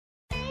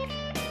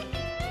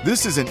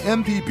This is an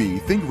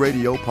MPB Think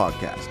Radio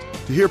podcast.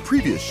 To hear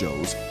previous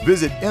shows,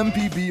 visit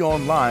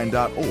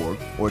mpbonline.org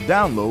or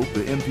download the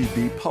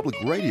MPB Public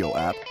Radio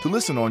app to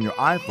listen on your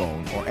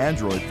iPhone or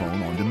Android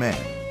phone on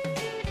demand.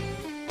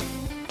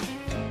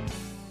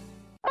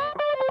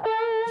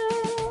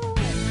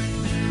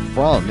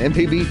 From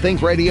MPB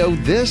Think Radio,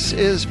 this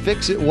is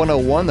Fix It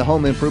 101, the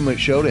home improvement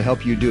show to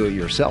help you do it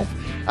yourself.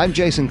 I'm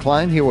Jason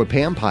Klein here with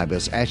Pam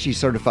Pybus, ASHI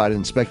certified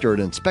inspector at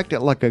Inspect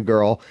It Like a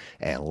Girl,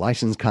 and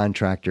licensed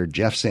contractor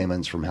Jeff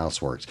Sammons from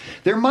Houseworks.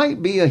 There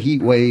might be a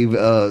heat wave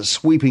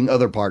sweeping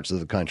other parts of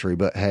the country,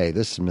 but hey,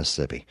 this is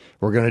Mississippi.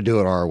 We're going to do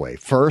it our way.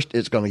 First,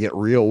 it's going to get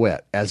real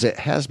wet. As it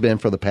has been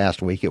for the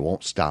past week, it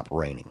won't stop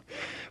raining.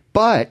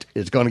 But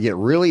it's going to get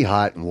really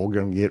hot, and we're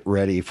going to get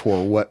ready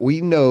for what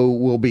we know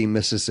will be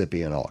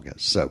Mississippi in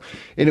August. So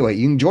anyway,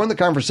 you can join the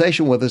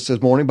conversation with us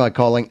this morning by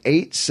calling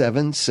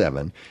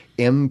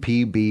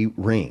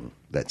 877-MPB-RING.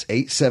 That's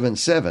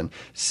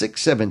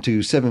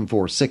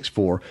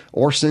 877-672-7464,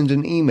 or send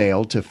an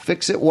email to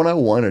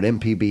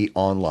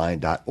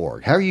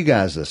fixit101@mpbonline.org. How are you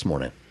guys this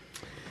morning?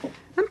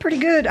 I'm pretty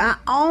good. I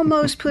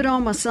almost put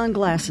on my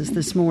sunglasses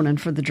this morning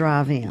for the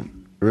drive-in.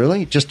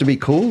 Really? Just to be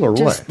cool or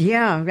what?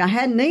 Yeah, I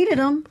hadn't needed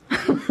them.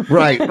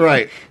 Right.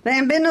 There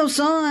ain't been no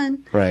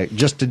sun. Right,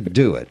 just to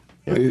do it.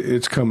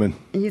 It's coming.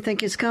 You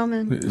think it's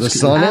coming? The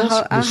sun is?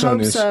 I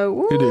hope so.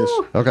 Ooh. It is.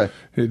 Okay.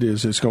 It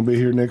is. It's going to be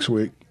here next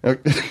week.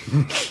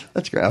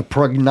 That's great. A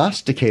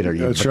prognosticator.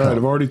 That's right.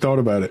 I've already thought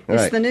about it.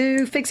 It's the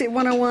new Fix It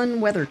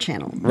 101 Weather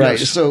Channel. Right.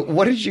 Yes. So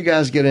what did you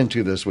guys get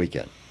into this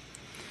weekend?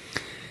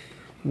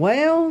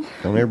 Well,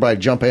 Don't everybody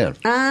jump in.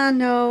 I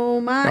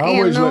know my I aunt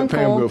always and let uncle.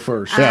 Pam go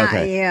first. Yeah,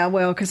 okay. Yeah,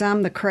 well, because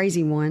I'm the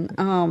crazy one.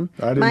 I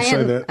didn't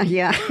say that.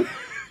 Yeah.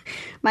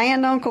 My aunt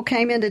and uncle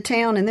came into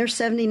town, and they're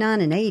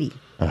 79 and 80.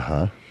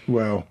 Uh-huh.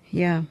 Well,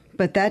 Yeah,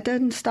 but that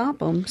doesn't stop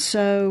them.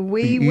 So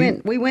we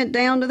went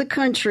down to the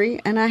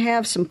country, and I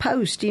have some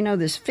posts. You know,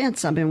 this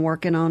fence I've been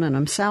working on, and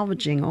I'm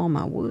salvaging all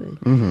my wood.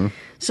 Mm-hmm.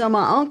 So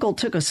my uncle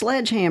took a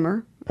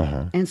sledgehammer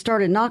and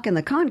started knocking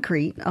the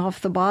concrete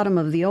off the bottom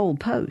of the old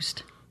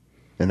post.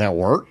 And that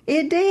worked?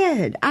 It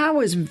did. I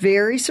was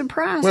very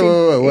surprised.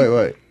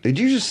 Wait. Did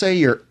you just say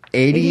your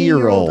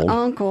 80-year-old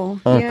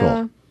uncle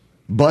uncle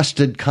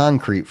busted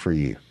concrete for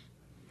you?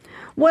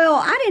 Well,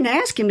 I didn't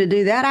ask him to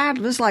do that. I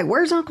was like,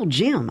 where's Uncle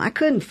Jim? I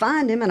couldn't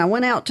find him, and I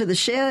went out to the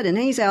shed, and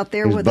he's out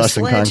there with a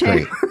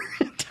sledgehammer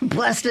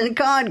busting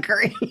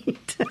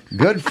concrete.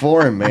 Good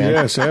for him, man.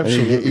 Yes,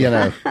 absolutely.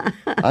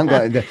 I'm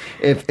glad.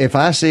 If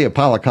I see a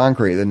pile of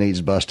concrete that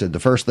needs busted,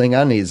 the first thing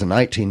I need is a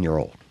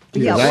 19-year-old.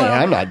 Yeah,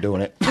 I'm not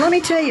doing it. Let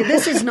me tell you,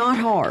 this is not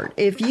hard.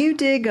 If you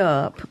dig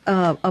up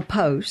a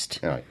post,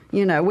 Right.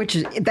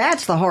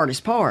 That's the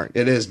hardest part.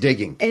 It is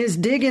digging. Is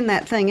digging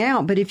that thing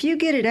out. But if you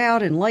get it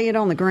out and lay it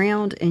on the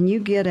ground and you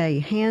get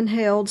a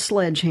handheld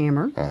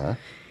sledgehammer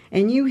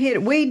and you hit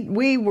it,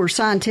 we were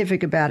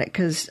scientific about it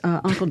because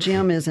Uncle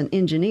Jim is an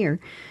engineer.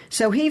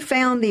 So he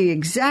found the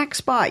exact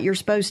spot you're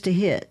supposed to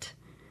hit.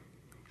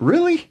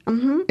 Really?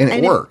 Mm-hmm. And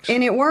it works.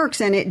 It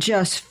works, and it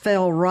just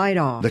fell right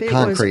off. The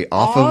concrete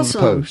off of the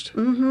post.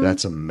 Mm-hmm.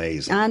 That's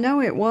amazing. I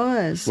know it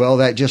was. Well,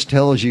 that just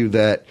tells you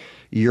that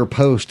your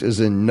post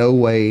is in no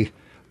way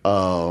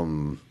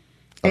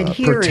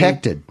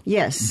protected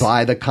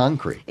by the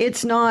concrete.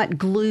 It's not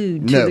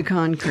glued to the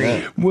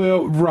concrete.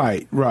 well,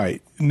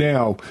 right.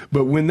 Now,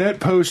 but when that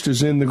post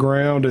is in the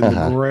ground and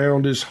the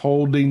ground is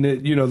holding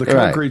it, the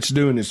concrete's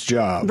doing its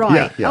job.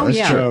 Right.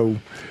 That's true.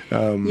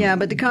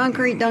 But the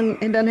concrete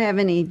doesn't have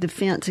any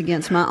defense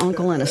against my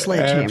uncle and a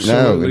sledgehammer.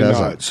 Absolutely No, it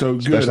doesn't. not. So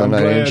Especially good. I'm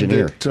not an glad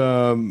engineer.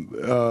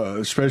 that,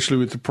 especially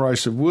with the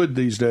price of wood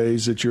these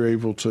days, that you're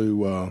able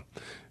to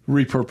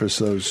repurpose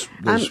those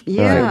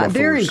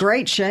they're in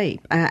great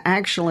shape,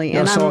 actually.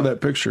 I saw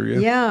that picture,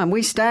 Yeah,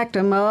 we stacked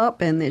them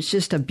up, and it's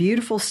just a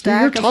beautiful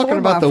stack You're talking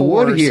about the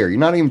wood here. You're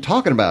not even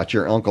talking about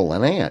your uncle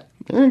and aunt.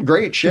 They're in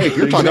great shape.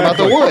 You're talking about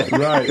the wood.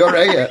 Right. Go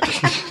right ahead.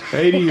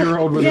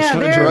 80-year-old with a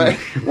sledgehammer. Right.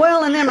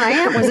 Well, and then my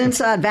aunt was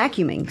inside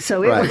vacuuming,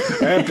 so it was...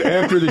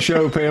 After the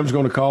show, Pam's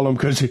going to call him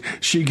because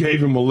she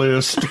gave him a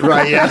list.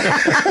 Right,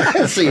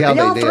 yeah. See how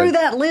y'all they did. through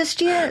that list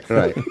yet?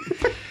 Right.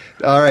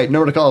 All right,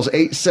 number to call is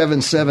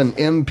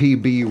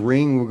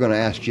 877-MPB-RING. We're going to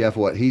ask Jeff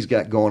what he's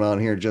got going on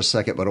here in just a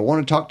second. But I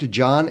want to talk to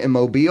John in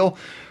Mobile,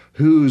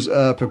 who's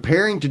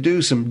preparing to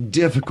do some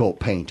difficult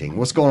painting.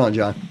 What's going on,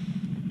 John?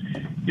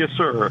 Yes,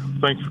 sir.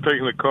 Thanks for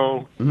taking the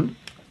call. Mm-hmm.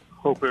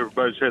 Hope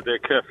everybody's had that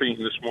caffeine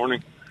this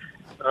morning.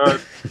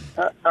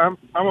 I'm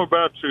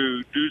about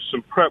to do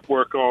some prep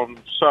work on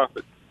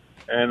soffit,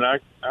 and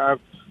I've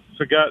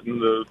forgotten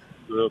the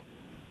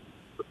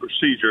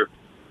procedure.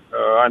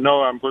 I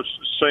know I'm supposed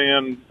to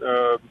sand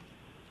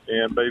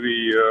and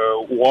maybe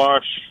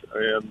wash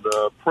and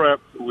prep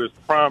with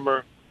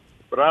primer,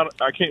 but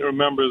I can't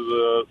remember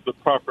the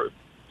proper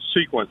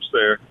sequence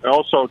there. I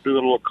also do a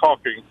little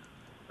caulking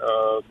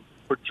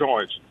for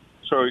joints.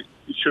 So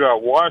should I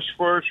wash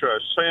first? Should I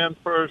sand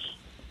first?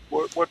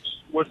 What's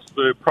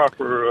the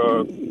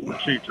proper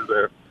procedure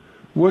there?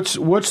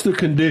 What's the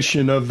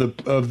condition of the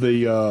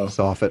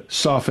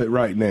soffit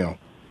right now?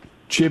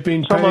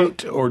 chipping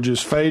paint or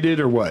just faded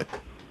or what?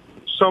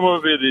 Some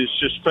of it is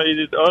just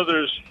faded.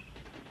 Others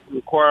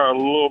require a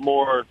little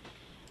more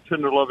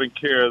tender loving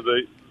care.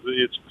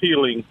 It's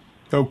peeling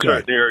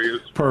certain areas.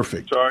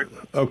 Perfect. So I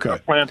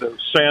plan to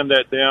sand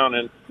that down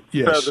and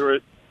feather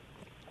it.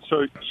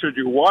 So should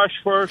you wash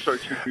first, or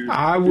should you?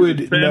 I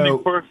would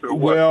first, or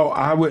what? Well,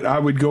 I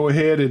would go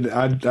ahead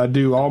and I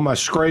do all my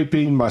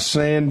scraping, my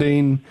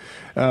sanding.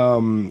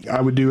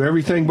 I would do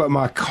everything but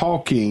my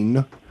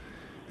caulking,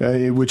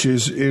 which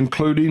is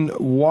including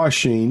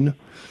washing.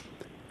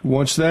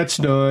 Once that's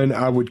done,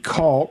 I would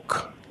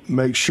caulk,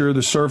 make sure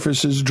the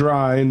surface is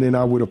dry, and then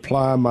I would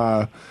apply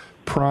my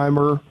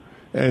primer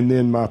and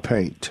then my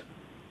paint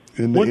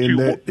in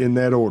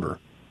that order.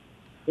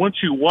 Once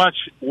you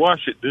wash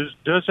it,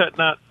 does that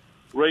not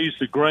raise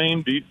the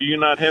grain? Do you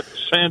not have to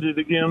sand it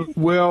again?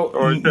 Well,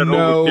 or is that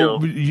no,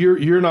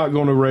 overkill? You're not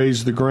going to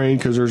raise the grain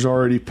because there's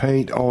already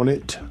paint on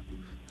it.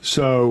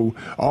 So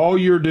all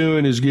you're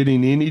doing is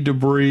getting any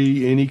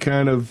debris, any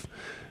kind of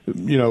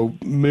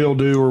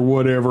mildew or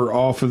whatever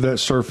off of that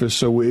surface,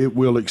 so it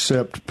will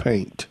accept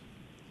paint.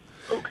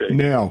 Okay.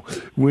 Now,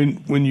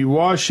 when you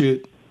wash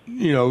it,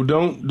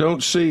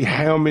 don't see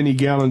how many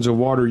gallons of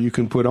water you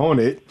can put on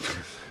it.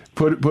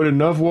 Put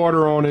enough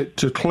water on it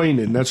to clean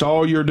it. And that's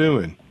all you're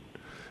doing.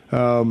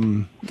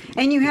 And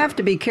you have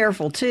to be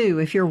careful too.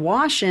 If you're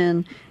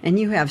washing and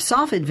you have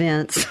soffit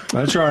vents,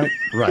 that's right.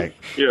 Right.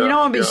 You don't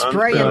want to be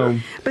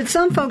spraying. But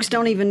some folks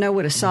don't even know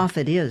what a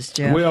soffit is,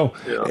 Jeff. Well,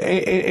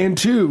 and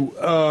two,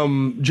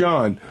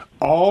 John,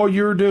 all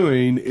you're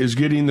doing is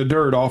getting the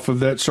dirt off of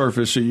that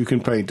surface so you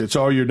can paint. That's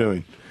all you're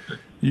doing.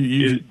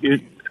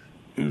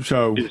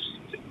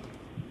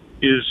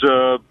 Is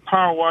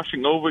power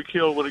washing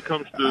overkill when it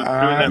comes to doing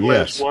that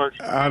last wash?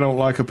 I don't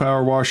like a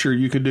power washer.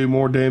 You can do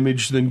more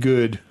damage than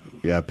good.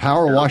 Yeah,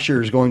 power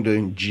washer is going to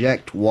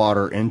inject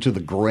water into the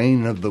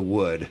grain of the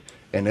wood,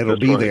 and it'll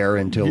be there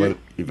until it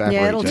evaporates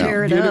out. Yeah, it'll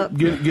tear it up.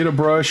 Get a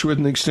brush with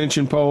an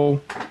extension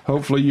pole.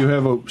 Hopefully you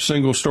have a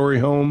single-story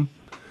home.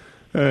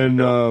 And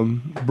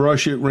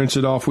brush it, rinse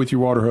it off with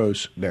your water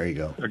hose. There you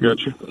go. I got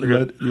you.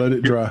 Let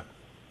it dry.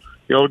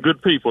 Y'all are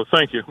good people.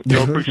 Thank you.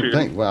 Y'all appreciate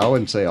it. Well, I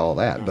wouldn't say all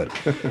that, but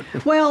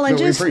well, and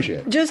we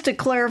appreciate it. Just to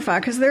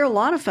clarify, because there are a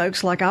lot of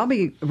folks, like I'll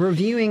be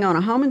reviewing on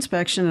a home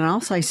inspection and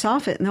I'll say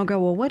soffit, and they'll go,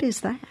 well, what is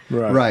that?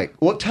 Right.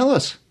 Well, tell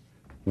us,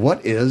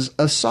 what is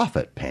a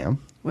soffit,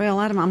 Pam? Well,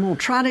 Adam, I'm going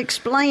to try to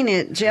explain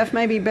it. Jeff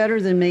may be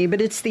better than me,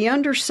 but it's the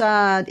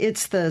underside,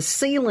 it's the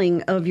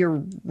ceiling of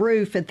your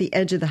roof at the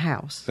edge of the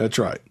house. That's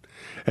right.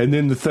 And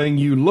then the thing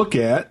you look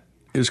at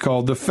is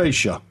called the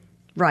fascia.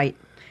 Right.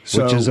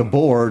 Which is a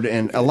board,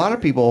 and a lot of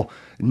people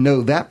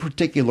know that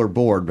particular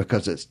board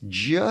because it's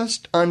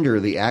just under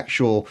the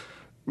actual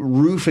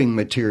roofing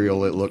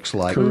material, it looks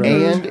like. Correct.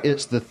 And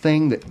it's the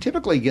thing that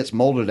typically gets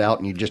molded out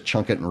and you just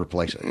chunk it and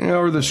replace it.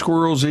 Or the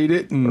squirrels eat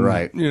it and,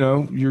 right.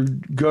 Your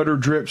gutter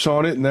drips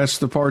on it, and that's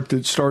the part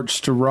that starts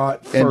to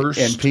rot first.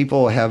 And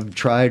people have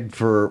tried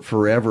for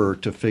forever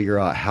to figure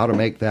out how to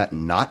make that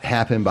not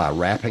happen by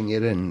wrapping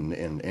it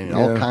in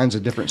all kinds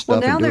of different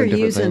stuff. Well, now and doing they're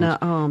using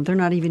they're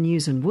not even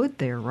using wood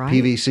there, right?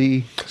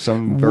 PVC,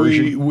 some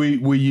version.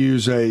 We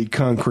use a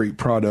concrete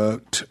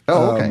product.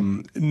 Oh, okay.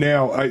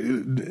 Now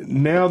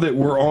that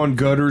we're on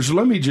gutters,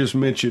 let me just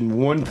mention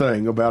one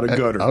thing about a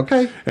gutter.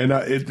 Okay. And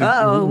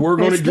we're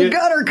going to get the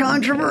gutter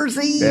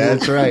controversy.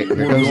 That's right. We're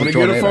going to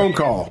get a phone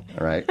call.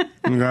 All right.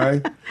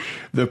 Okay.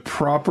 The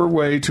proper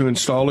way to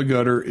install a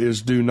gutter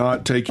is do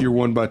not take your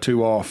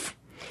 1x2 off.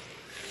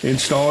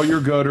 Install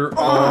your gutter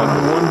on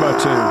the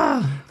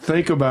 1x2.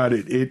 Think about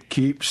it. It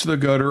keeps the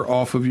gutter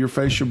off of your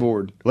fascia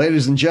board.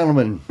 Ladies and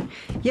gentlemen.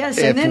 Yes,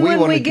 and then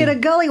when we get a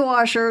gully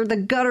washer, the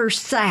gutter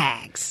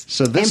sags.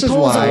 So this and is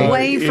pulls why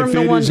away from the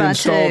 1x2. If it is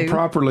installed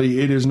properly,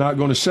 it is not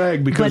going to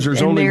sag because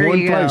there's only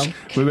one place.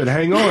 But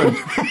hang on.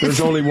 There's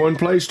only one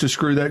place to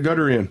screw that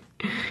gutter in.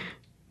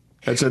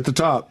 That's at the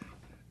top.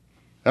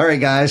 All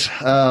right, guys.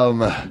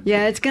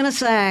 Yeah, it's going to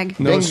sag.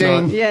 No, ding,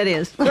 ding. Yeah, it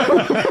is.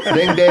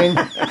 Ding, ding.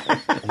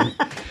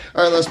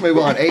 All right, let's move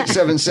on.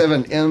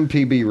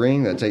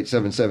 877-MPB-RING. That's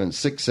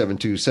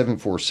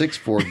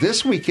 877-672-7464.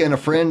 This weekend, a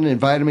friend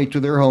invited me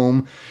to their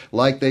home,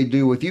 like they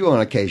do with you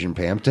on occasion,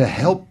 Pam, to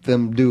help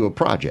them do a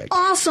project.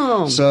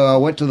 Awesome. So I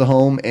went to the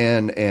home,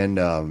 and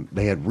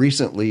they had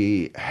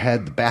recently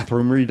had the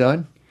bathroom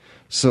redone.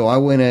 So I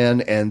went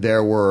in, and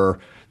there were...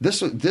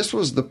 This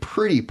was the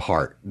pretty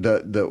part,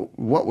 the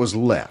what was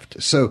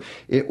left. So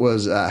it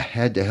was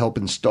had to help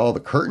install the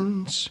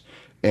curtains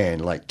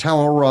and like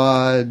towel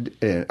rod,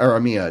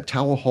 a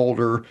towel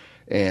holder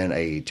and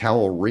a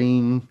towel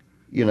ring.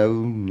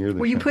 Near the.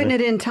 Were you putting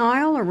it in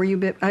tile, or were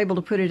you able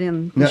to put it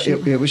in? No,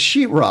 it was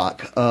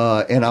sheetrock,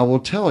 and I will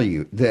tell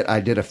you that I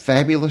did a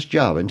fabulous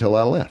job until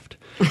I left.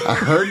 I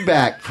heard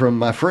back from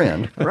my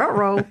friend.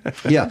 Ruh-roh.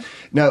 Yeah,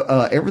 no,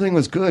 everything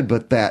was good,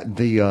 but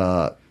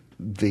the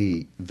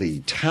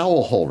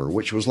towel holder,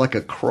 which was like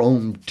a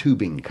chrome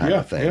tubing kind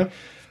of thing,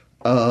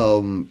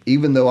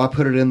 even though I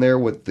put it in there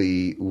with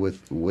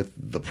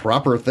the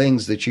proper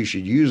things that you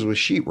should use with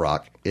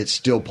sheetrock, it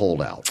still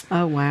pulled out.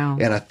 Oh, wow.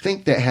 And I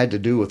think that had to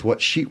do with what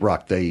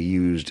sheetrock they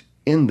used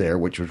in there,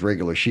 which was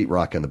regular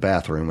sheetrock in the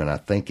bathroom, and I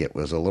think it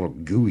was a little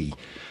gooey.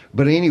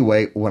 But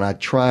anyway, when I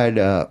tried,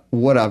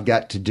 what I've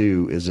got to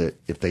do is that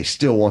if they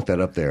still want that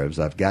up there, is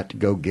I've got to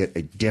go get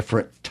a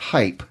different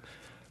type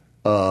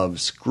of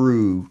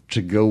screw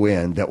to go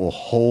in that will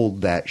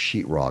hold that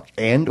sheetrock,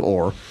 and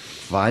or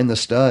find the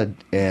stud.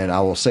 And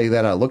I will say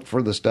that I looked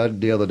for the stud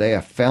the other day.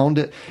 I found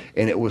it,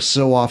 and it was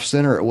so off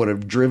center it would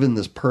have driven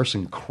this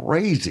person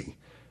crazy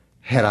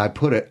had I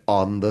put it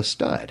on the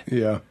stud.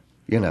 Yeah.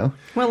 You know.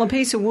 Well, a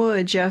piece of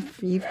wood,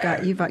 Jeff. You've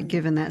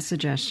given that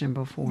suggestion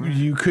before.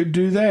 You could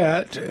do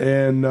that,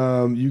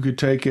 and you could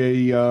take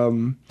a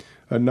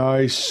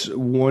nice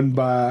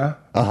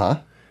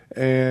 1x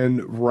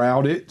and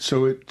route it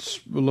so it's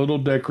a little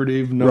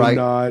decorative, no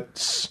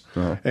knots,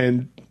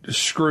 and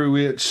screw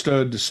it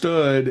stud to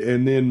stud,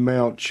 and then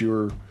mount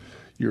your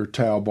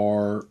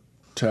towel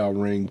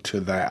ring to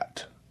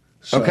that.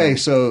 So, okay,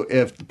 so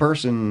if the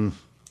person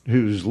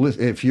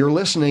if you're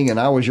listening and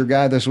I was your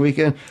guy this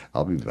weekend,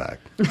 I'll be back.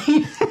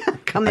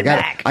 Coming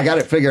back. I got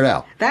it figured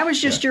out. That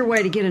was just your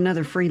way to get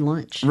another free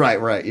lunch.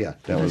 Right, yeah.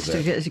 That was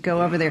it. To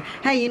go over there.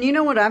 Hey, and you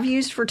know what I've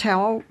used for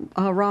towel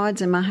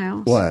rods in my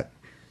house? What?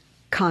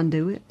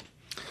 Conduit.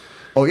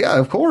 Oh, yeah,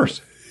 of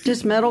course.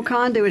 Just metal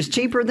conduit. It's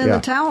cheaper than the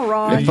towel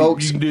rod. And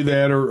folks, you can do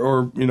that,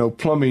 or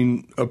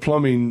plumbing.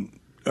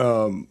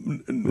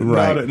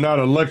 Not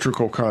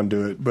electrical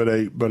conduit, but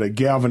a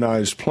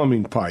galvanized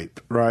plumbing pipe,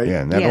 right?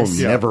 Yeah, and that'll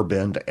never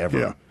bend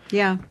ever.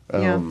 Yeah.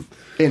 And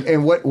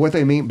what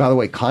they mean, by the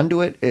way,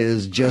 conduit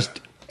is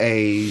just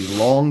a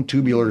long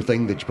tubular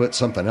thing that you put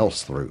something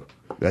else through.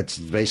 That's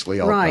basically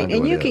all. Right, conduit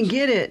and you is. can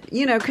get it,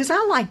 because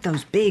I like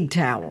those big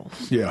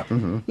towels. Yeah.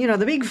 Mm-hmm.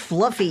 The big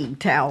fluffy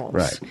towels.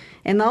 Right.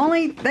 And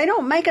they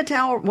don't make a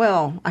towel.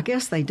 Well, I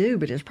guess they do,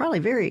 but it's probably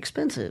very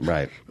expensive.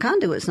 Right.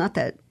 Conduit's not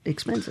that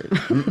expensive.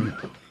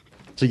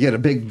 So you get a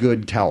big,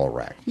 good towel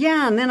rack.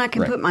 Yeah, and then I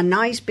can put my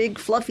nice, big,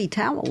 fluffy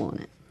towel on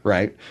it.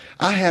 Right.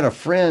 I had a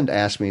friend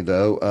ask me,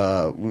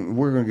 though,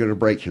 we're going to go to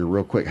break here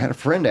real quick. I had a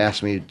friend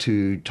ask me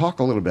to talk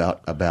a little bit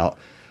about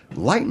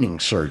lightning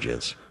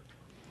surges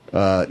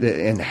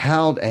and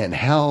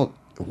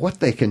what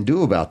they can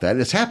do about that.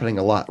 It's happening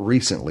a lot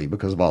recently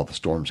because of all the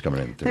storms coming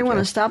in. They want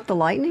to stop the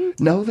lightning?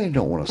 No, they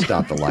don't want to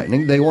stop the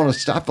lightning. They want to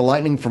stop the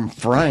lightning from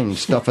frying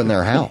stuff in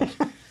their house.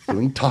 So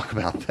we can talk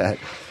about that.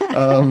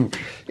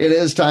 It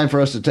is time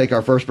for us to take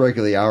our first break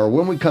of the hour.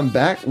 When we come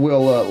back,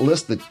 we'll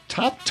list the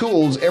top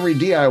tools every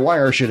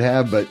DIYer should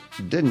have but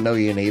didn't know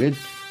you needed.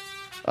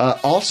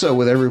 Also,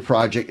 with every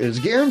project, it is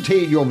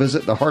guaranteed you'll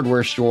visit the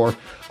hardware store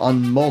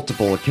on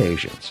multiple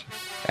occasions.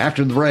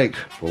 After the break,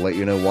 we'll let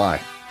you know why.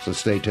 So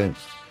stay tuned.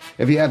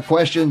 If you have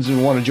questions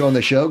and want to join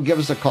the show, give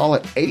us a call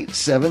at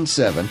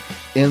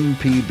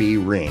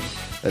 877-MPB-RING.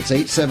 That's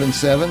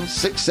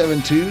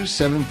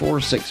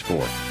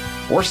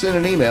 877-672-7464. Or send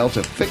an email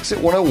to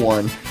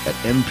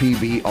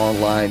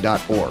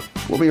fixit101@mpbonline.org.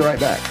 We'll be right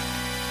back.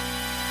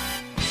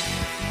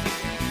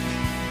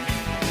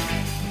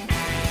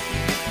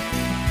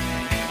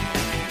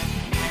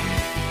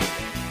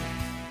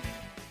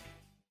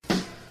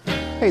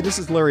 Hey, this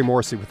is Larry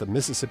Morrissey with the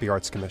Mississippi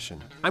Arts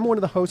Commission. I'm one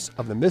of the hosts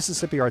of the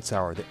Mississippi Arts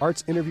Hour, the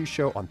arts interview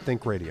show on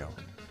Think Radio.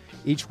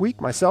 Each week,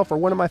 myself or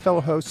one of my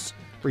fellow hosts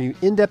bring you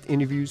in-depth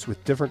interviews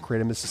with different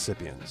creative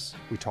Mississippians.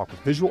 We talk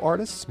with visual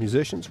artists,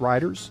 musicians,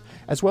 writers,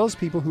 as well as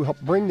people who help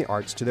bring the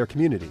arts to their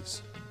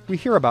communities. We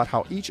hear about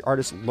how each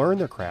artist learned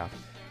their craft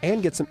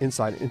and get some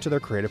insight into their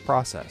creative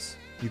process.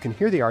 You can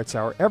hear the Arts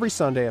Hour every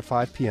Sunday at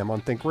 5 p.m.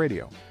 on Think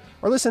Radio,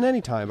 or listen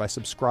anytime by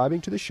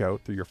subscribing to the show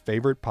through your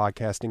favorite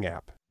podcasting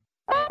app.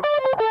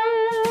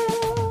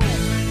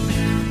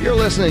 You're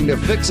listening to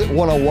Fix It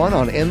 101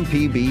 on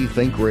MPB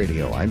Think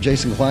Radio. I'm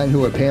Jason Klein,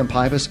 who with Pam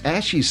Pybus,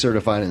 ASHI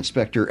certified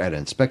inspector at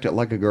Inspect It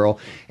Like a Girl,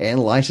 and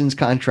licensed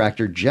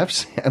contractor Jeff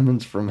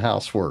Sammons from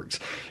Houseworks.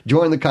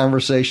 Join the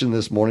conversation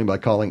this morning by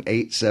calling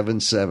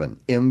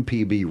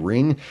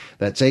 877-MPB-RING.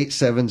 That's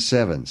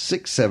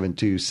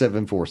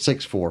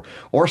 877-672-7464.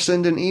 Or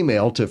send an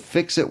email to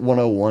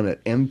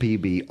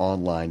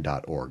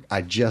fixit101@mpbonline.org.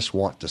 I just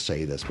want to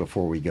say this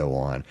before we go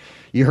on.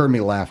 You heard me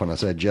laugh when I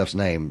said Jeff's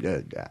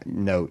name.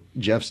 No,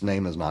 Jeff's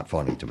name is not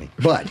funny to me.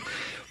 But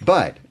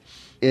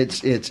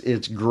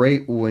it's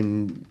great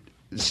when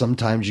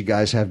sometimes you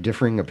guys have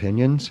differing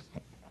opinions.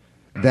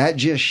 That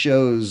just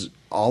shows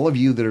all of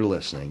you that are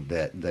listening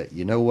that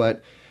you know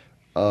what?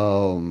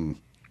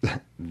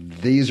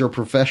 These are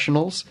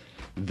professionals.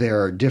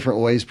 There are different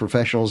ways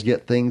professionals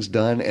get things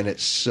done, and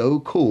it's so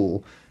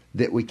cool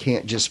that we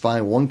can't just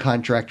find one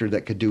contractor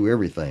that could do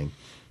everything.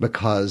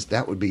 Because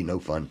that would be no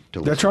fun to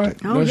listen That's right.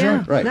 to. Oh, That's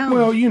yeah. Right. No.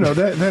 Well,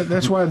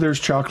 that's why there's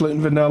chocolate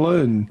and vanilla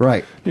and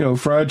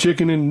fried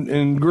chicken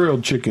and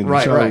grilled chicken.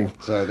 Right.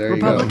 So there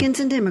you go. Republicans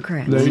and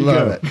Democrats. There you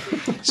Love go.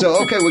 it. So,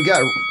 okay,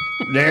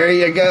 there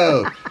you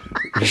go.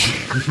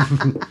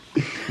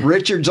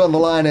 Richard's on the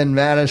line in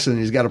Madison.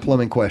 He's got a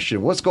plumbing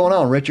question. What's going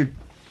on, Richard?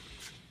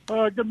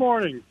 Good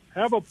morning.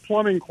 have a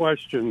plumbing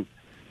question.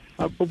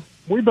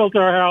 We built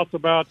our house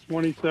about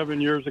 27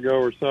 years ago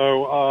or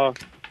so,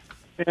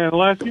 and the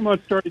last few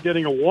months started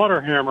getting a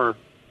water hammer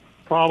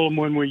problem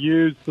when we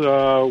used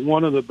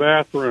one of the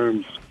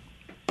bathrooms.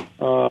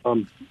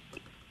 And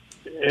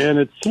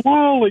it's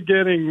slowly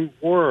getting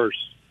worse.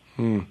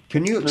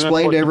 Can you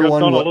explain to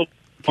everyone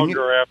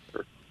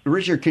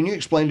Richard, can you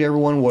explain to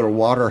everyone what a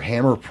water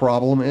hammer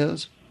problem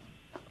is?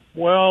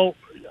 Well,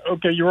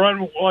 okay, you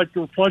run like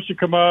to flush a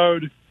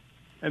commode,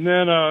 and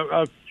then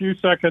a few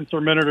seconds or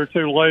a minute or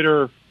two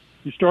later,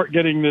 you start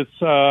getting this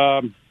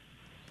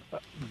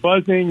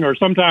buzzing, or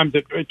sometimes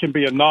it can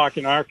be a knock.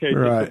 In our case,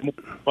 right. It's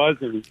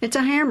buzzing. It's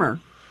a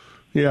hammer.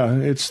 Yeah,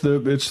 it's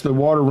the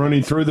water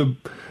running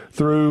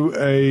through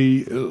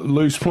a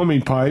loose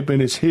plumbing pipe,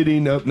 and it's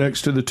hitting up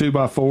next to the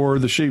 2x4 or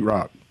the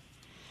sheetrock.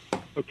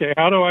 Okay,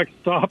 how do I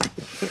stop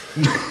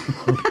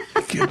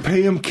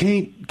Pam,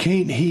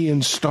 can't he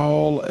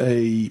install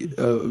a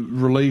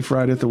relief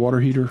right at the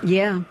water heater?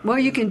 Yeah. Well,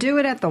 you can do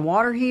it at the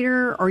water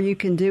heater, or you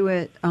can do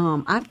it,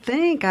 I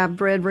think I've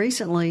read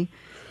recently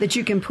that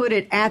you can put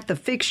it at the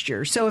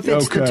fixture. So if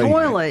it's the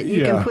toilet,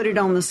 you can put it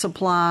on the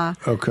supply.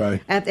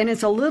 Okay. And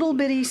it's a little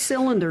bitty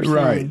cylinder thing.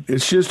 Right.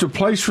 It's just a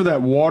place for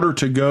that water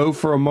to go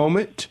for a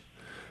moment.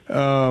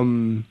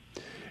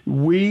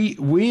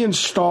 We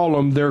install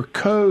them. Their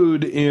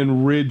code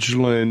in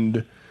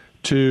Ridgeland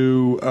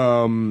to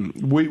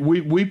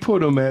we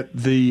put them at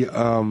the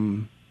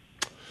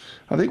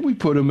I think we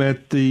put them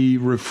at the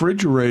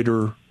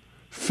refrigerator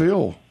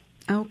fill.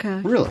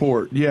 Okay. Really?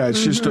 Port. Yeah,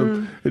 it's just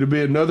it'll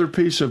be another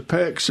piece of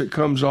PEX that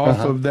comes off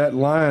of that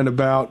line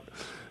about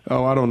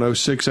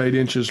 6-8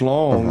 inches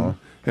long,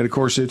 and of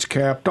course it's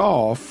capped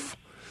off,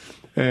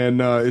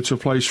 and it's a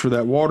place for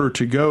that water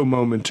to go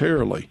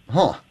momentarily.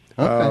 Huh.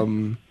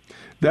 Okay.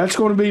 That's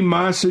going to be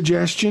my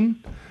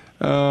suggestion.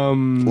 A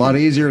lot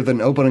easier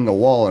than opening a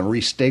wall and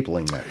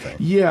restapling that thing.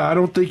 Yeah, I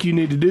don't think you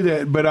need to do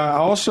that, but I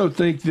also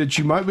think that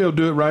you might be able to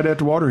do it right at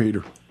the water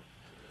heater.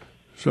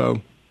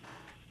 So,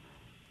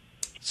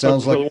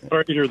 sounds like the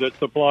water heater that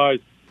supplies.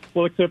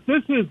 Well, except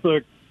this is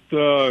the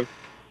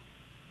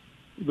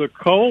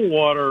cold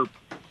water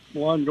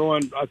one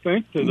going, I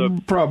think, to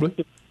the probably.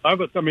 to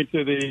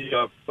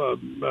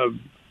the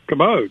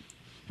commode.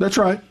 That's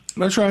right.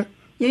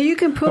 Yeah, you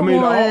can put one.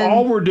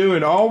 All we're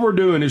doing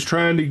is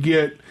trying to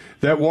get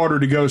that water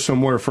to go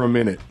somewhere for a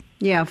minute.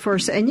 Yeah,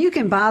 and you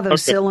can buy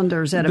those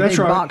cylinders at a big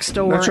box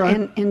store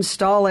and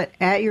install it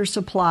at your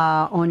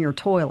supply on your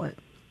toilet.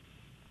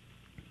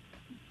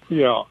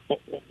 Yeah,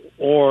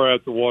 or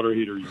at the water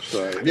heater, you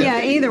say.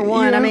 Yeah, either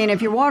one. Yeah. I mean,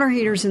 if your water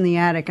heater's in the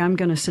attic, I'm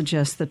going to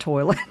suggest the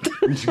toilet.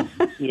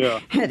 Yeah.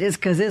 It is,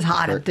 because it's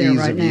hot up there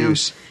right now.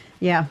 Use.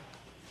 Yeah.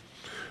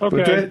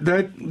 Okay.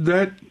 But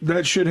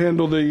that should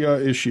handle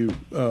the issue,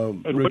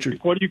 Richard.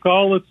 What do you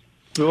call it?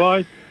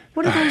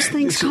 What are those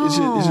things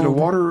called? Is it a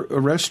water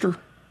arrestor?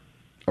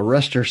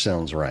 Arrestor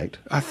sounds right.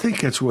 I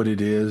think that's what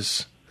it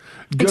is.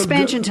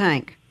 Expansion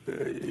tank.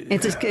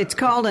 It's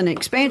called an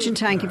expansion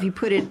tank if you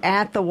put it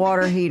at the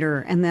water heater,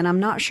 and then I'm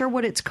not sure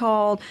what it's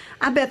called.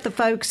 I bet the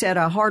folks at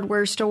a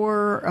hardware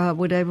store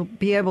would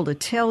be able to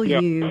tell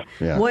you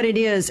what it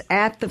is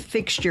at the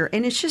fixture,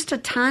 and it's just a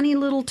tiny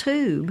little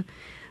tube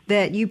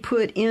that you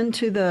put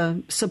into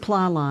the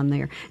supply line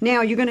there.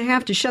 Now, you're going to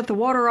have to shut the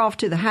water off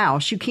to the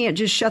house. You can't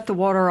just shut the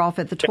water off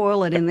at the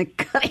toilet and then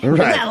cut into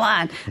that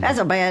line. That's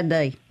a bad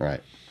day. Right.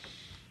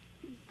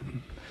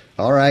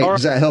 All right.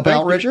 Does that help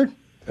out, Richard?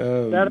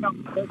 That helps.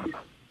 Thank you.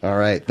 All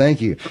right. Thank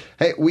you.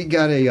 Hey, we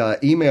got a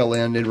email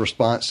in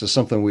response to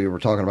something we were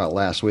talking about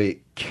last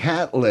week.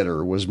 Cat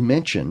litter was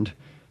mentioned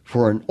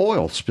for an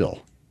oil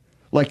spill.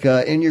 Like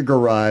in your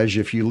garage,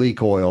 if you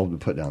leak oil,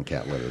 put down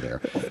cat litter there.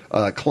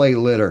 Clay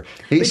litter.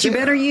 But you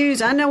better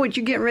use, I know what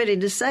you're getting ready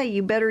to say,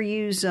 you better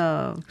use...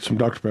 some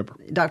Dr. Pepper.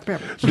 Dr.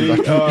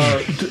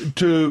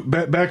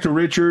 Pepper. Back to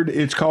Richard,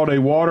 it's called a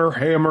water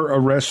hammer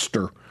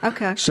arrestor.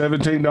 Okay.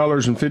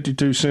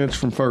 $17.52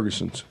 from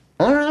Ferguson's.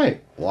 All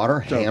right.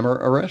 Water hammer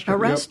arrestor.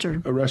 Arrestor.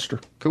 Yep.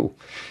 Arrestor. Cool.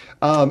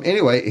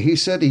 Anyway, he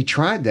said he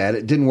tried that.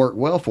 It didn't work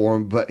well for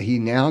him, but he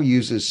now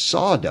uses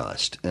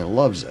sawdust and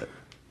loves it.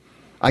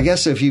 I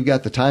guess if you've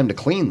got the time to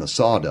clean the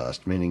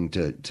sawdust, meaning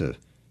to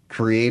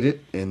create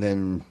it and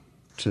then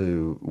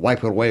to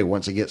wipe it away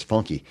once it gets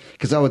funky.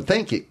 Because I would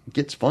think it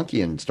gets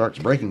funky and starts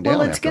breaking down.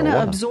 Well, it's going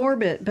to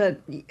absorb it,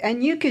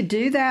 and you could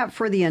do that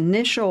for the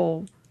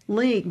initial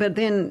leak, but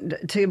then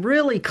to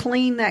really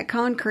clean that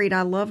concrete,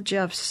 I love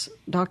Jeff's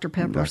Dr.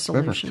 Pepper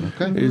solution.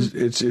 Okay.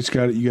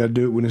 Mm-hmm. You got to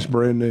do it when it's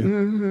brand new.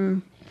 Mm-hmm.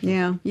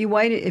 Yeah,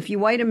 if you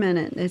wait a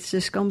minute, it's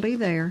just going to be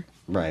there.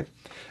 Right.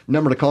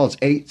 Number to call is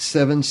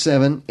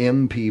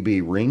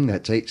 877-MPB-RING.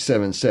 That's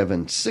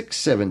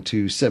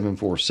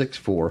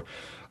 877-672-7464.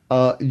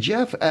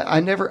 Jeff, I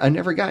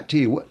never got to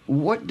you.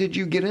 What did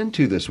you get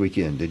into this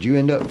weekend? Did you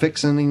end up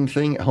fixing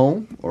anything at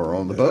home or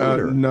on the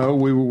boat? No,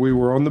 we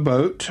were on the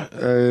boat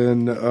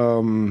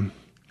and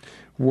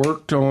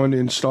worked on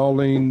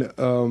installing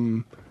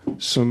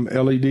some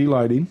LED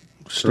lighting.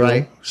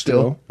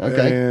 Still.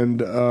 Okay.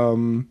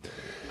 And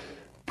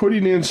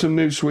putting in some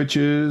new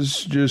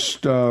switches.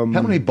 Just How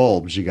many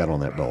bulbs you got on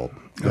that bulb?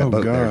 That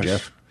boat there,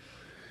 Jeff?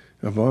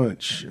 A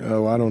bunch.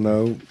 Oh, I don't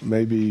know.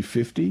 Maybe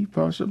 50,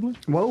 possibly.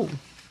 Whoa.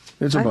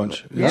 It's a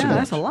bunch. Yeah, It's a bunch.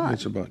 that's a lot.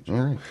 It's a bunch. All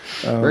right.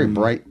 Very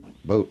bright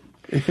boat.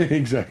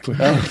 Exactly.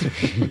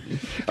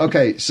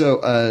 Okay,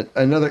 so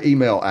another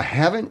email.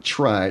 How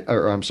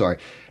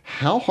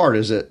hard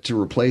is it to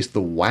replace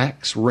the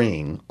wax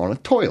ring on a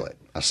toilet?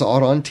 I saw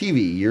it on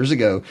TV years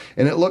ago,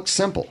 and it looked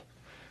simple.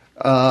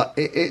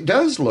 It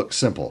does look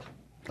simple.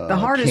 The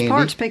hardest Candy.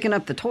 part's picking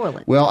up the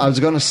toilet. Well, I was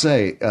going to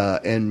say,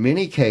 in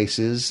many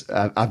cases,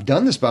 I've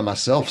done this by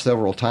myself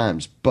several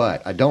times,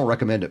 but I don't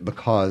recommend it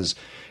because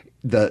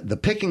the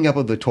picking up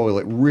of the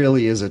toilet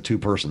really is a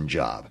two-person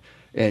job.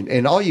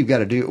 And all you've got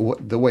to do,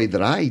 the way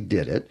that I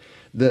did it,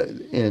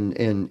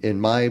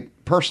 in my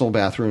personal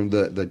bathroom,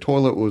 the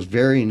toilet was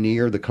very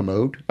near the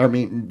commode. I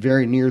mean,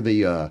 very near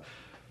the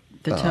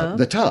tub?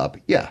 The tub,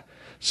 yeah.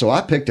 So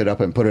I picked it up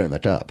and put it in the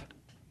tub.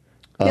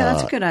 Yeah,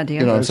 that's a good idea.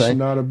 You know what I'm That's saying?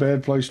 not a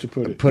bad place to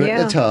put it. Put it in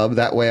Yeah. the tub.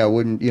 That way I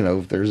wouldn't,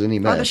 if there's any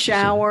mess. the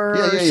shower or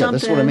Yeah,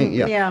 that's what I mean. something.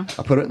 Yeah. Yeah.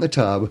 I put it in the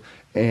tub.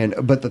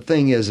 But the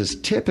thing is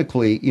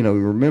typically,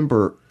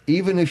 remember,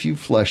 even if you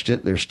flushed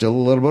it, there's still a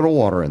little bit of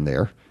water in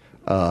there,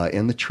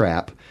 in the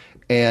trap.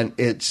 And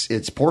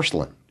it's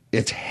porcelain.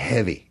 It's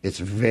heavy. It's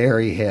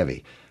very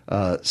heavy.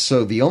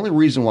 So the only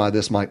reason why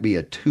this might be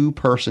a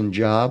two-person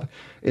job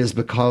is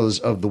because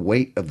of the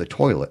weight of the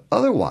toilet.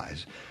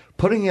 Otherwise,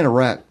 putting in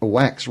a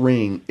wax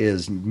ring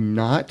is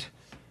not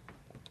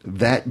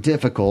that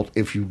difficult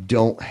if you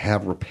don't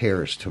have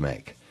repairs to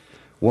make.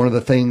 One of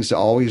the things to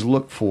always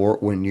look for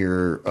when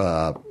you're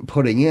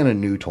putting in a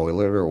new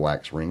toilet or a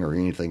wax ring or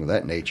anything of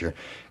that nature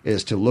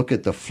is to look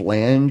at the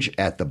flange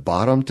at the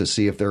bottom to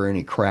see if there are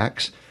any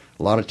cracks.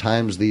 A lot of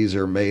times these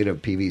are made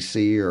of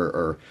PVC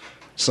or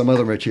some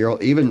other material,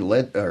 even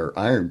lead or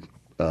iron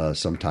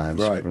sometimes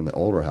from the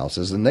older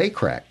houses, and they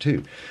crack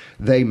too.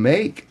 They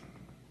make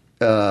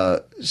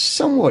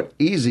somewhat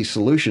easy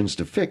solutions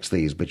to fix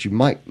these, but you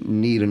might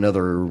need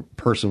another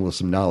person with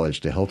some knowledge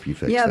to help you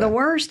fix that. Yeah, the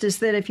worst is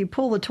that if you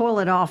pull the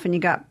toilet off and you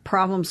got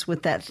problems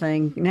with that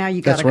thing, now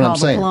you got to That's what call I'm the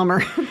saying.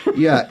 plumber.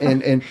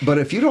 Yeah, but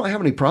if you don't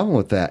have any problem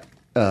with that,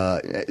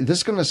 this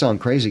is going to sound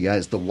crazy,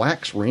 guys. The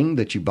wax ring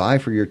that you buy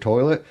for your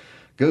toilet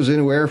goes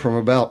anywhere from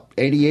about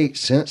 88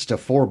 cents to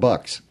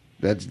 $4.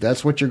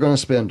 That's what you're going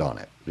to spend on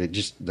it.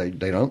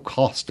 They don't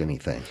cost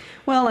anything.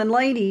 Well, and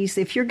ladies,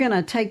 if you're going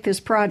to take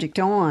this project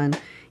on,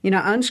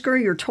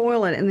 unscrew your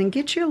toilet and then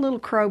get you a little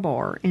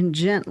crowbar and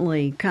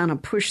gently kind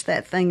of push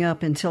that thing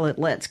up until it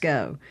lets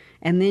go.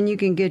 And then you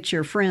can get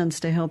your friends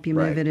to help you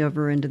move it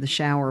over into the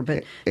shower.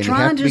 But And try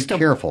you have to just be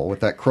careful with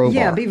that crowbar.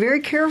 Yeah, be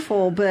very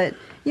careful. But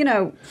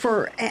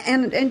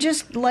and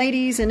just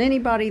ladies and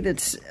anybody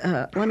that's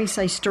let me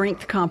say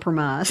strength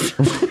compromised,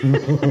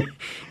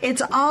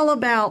 it's all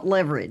about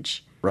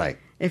leverage. Right.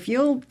 If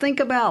you'll think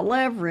about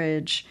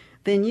leverage,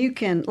 then you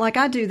can, like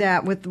I do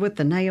that with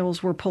the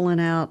nails we're pulling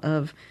out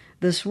of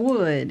this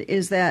wood,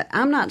 is that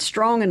I'm not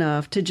strong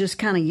enough to just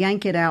kind of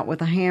yank it out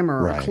with a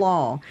hammer or a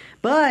claw.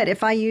 But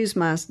if I use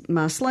my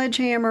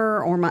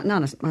sledgehammer or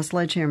not my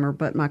sledgehammer,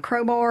 but my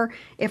crowbar,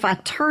 if I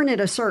turn it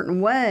a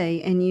certain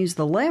way and use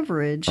the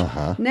leverage,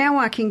 now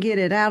I can get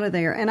it out of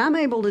there. And I'm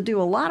able to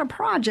do a lot of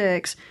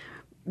projects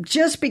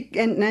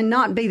and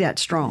not be that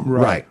strong.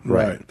 Right.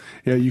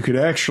 Yeah, you could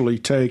actually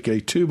take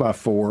a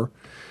 2x4,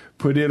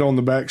 put it on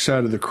the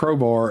backside of the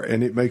crowbar,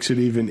 and it makes it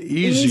even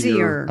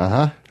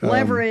easier.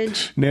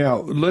 Leverage.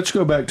 Now, let's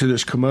go back to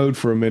this commode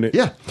for a minute.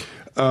 Yeah.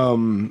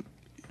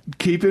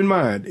 Keep in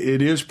mind,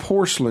 it is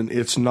porcelain.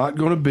 It's not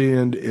going to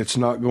bend. It's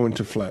not going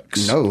to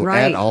flex. No,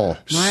 at all.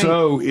 Right.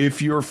 So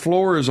if your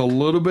floor is a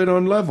little bit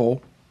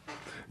unlevel,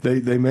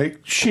 they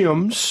make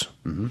shims.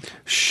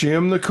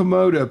 Shim the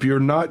commode up. You're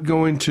not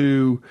going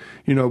to,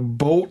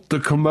 bolt the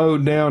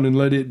commode down and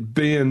let it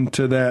bend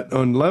to that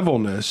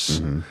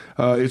unlevelness.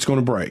 It's going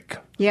to break.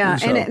 Yeah,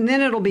 So- and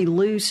then it'll be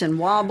loose and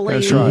wobbly.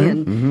 That's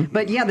right.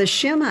 But yeah, the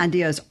shim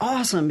idea is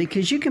awesome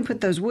because you can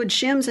put those wood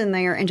shims in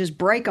there and just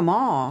break them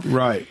off.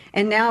 Right.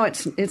 And now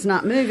it's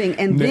not moving,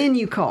 and then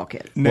you caulk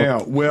it.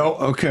 Now,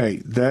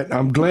 okay,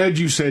 I'm glad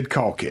you said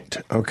caulk it.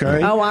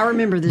 Okay. Oh, I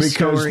remember this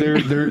because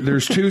story.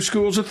 there's two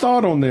schools of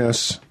thought on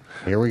this.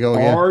 Here we go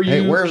again.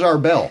 Hey, where's our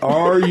bell?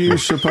 Are you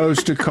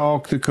supposed to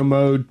caulk the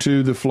commode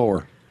to the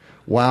floor?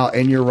 Wow,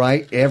 and you're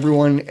right.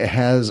 Everyone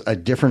has a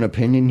different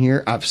opinion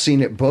here. I've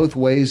seen it both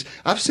ways.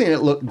 I've seen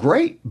it look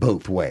great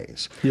both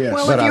ways. Yes.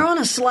 Well, But if you're on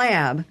a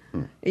slab,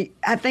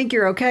 I think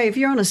you're okay. If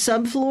you're on a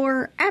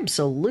subfloor,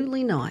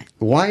 absolutely not.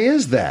 Why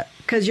is that?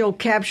 Because you'll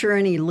capture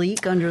any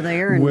leak under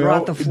there and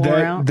rot the floor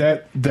out.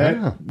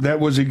 That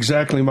was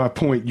exactly my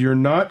point. You're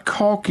not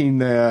caulking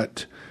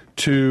that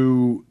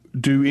to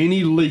do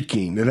any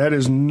leaking. That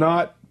is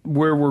not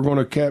where we're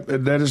going to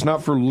that is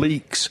not for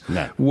leaks.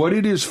 No. What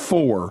it is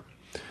for,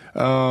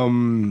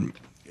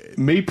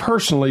 me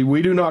personally,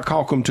 we do not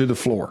caulk them to the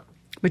floor.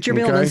 But you're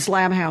building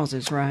slab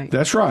houses, right?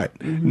 That's right.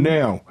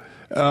 Now,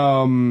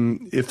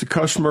 if the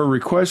customer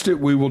requests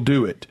it, we will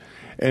do it.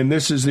 And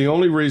this is the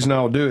only reason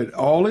I'll do it.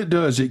 All it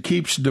does, it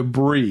keeps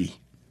debris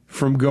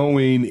from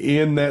going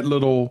in that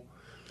little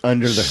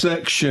under the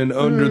section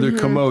under the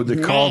commode.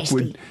 The caulk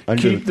would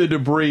keep the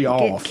debris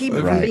off. Keep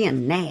it from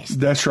being nasty.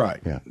 That's right.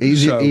 Yeah.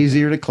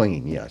 Easier to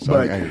clean, yes.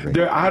 But I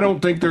agree. I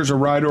don't think there's a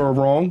right or a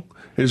wrong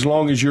as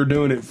long as you're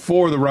doing it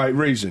for the right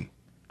reason.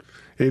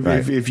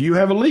 If you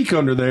have a leak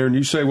under there and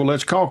you say, well,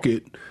 let's caulk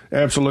it,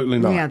 absolutely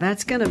not. Yeah,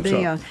 that's going to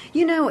be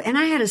and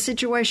I had a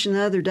situation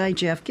the other day,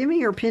 Jeff. Give me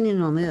your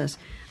opinion on this.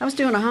 I was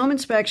doing a home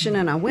inspection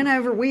and I went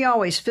over. We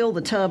always fill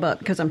the tub up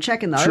because I'm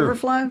checking the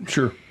overflow.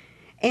 Sure.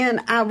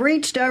 And I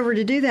reached over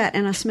to do that,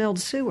 and I smelled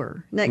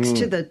sewer next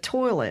to the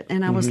toilet.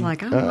 And I was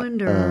like, I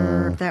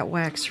wonder if that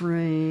wax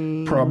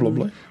ring.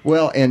 Probably.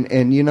 Well,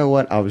 and you know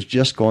what? I was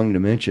just going to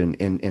mention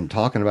in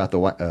talking about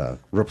the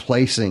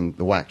replacing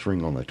the wax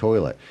ring on the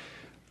toilet,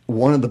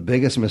 one of the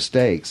biggest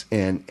mistakes,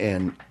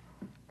 and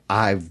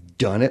I've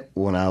done it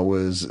when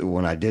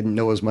I didn't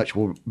know as much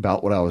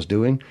about what I was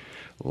doing.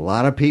 A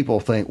lot of people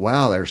think,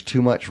 wow, there's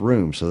too much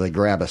room, so they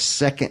grab a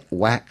second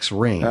wax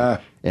ring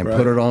and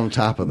put it on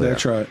top of there.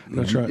 That's right.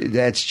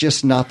 That's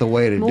just not the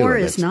way to do it. More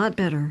is not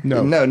better.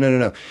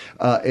 No.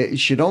 It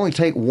should only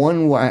take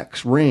one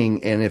wax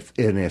ring, and if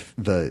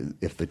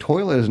the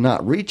toilet is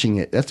not reaching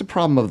it, that's a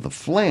problem of the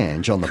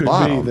flange on the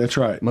bottom. That's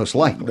right. Most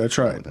likely. That's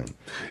right.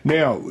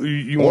 Now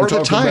you want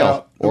to talk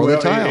about the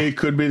tile. It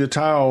could be the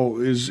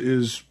tile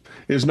is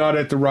not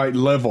at the right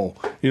level.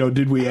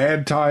 Did we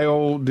add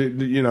tile?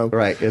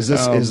 Right. Is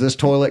this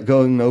toilet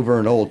going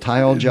over an old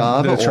tile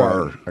job? That's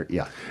right.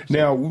 Yeah.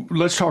 Now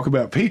let's talk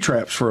about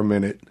P-traps for a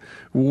minute.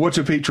 What's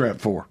a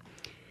P-trap for?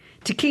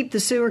 To keep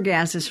the sewer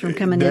gases from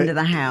coming into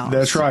the house.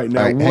 That's right.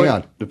 Now, hang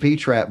on. The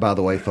P-trap, by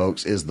the way,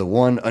 folks, is the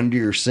one under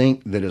your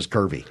sink that is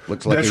curvy.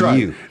 Looks like a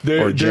U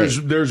or J.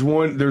 There's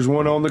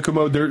one on the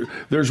commode.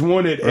 There's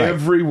one at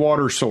every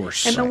water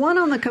source. And the one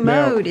on the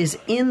commode is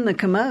in the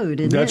commode,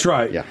 isn't it? That's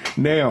right. Yeah.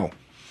 Now,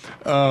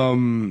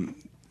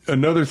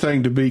 another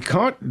thing to be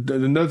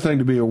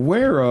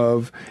aware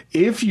of,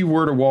 if you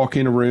were to walk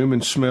in a room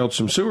and smelled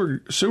some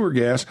sewer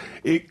gas,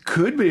 it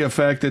could be a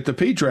fact that the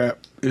P-trap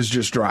is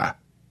just dry.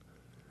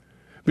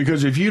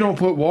 Because if you don't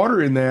put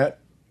water in that,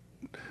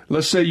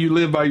 let's say you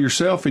live by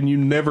yourself and you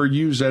never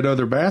use that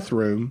other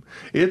bathroom,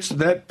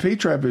 that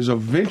P-trap is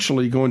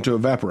eventually going to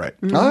evaporate.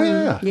 Mm-hmm. Oh,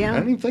 yeah. Yeah. I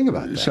didn't even think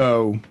about that.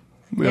 So,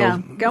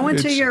 go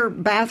into your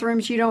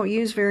bathrooms you don't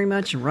use very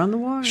much and run the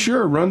water.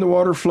 Sure, run the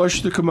water,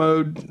 flush the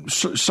commode,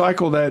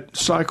 cycle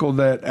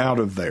that out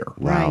of there.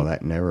 Wow,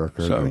 that never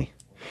occurred to me.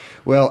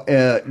 Well,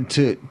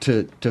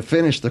 to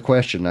finish the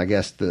question, I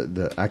guess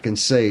I can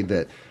say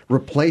that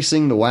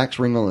replacing the wax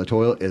ring on the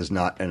toilet is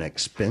not an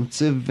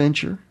expensive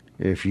venture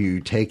if you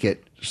take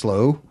it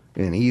slow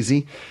and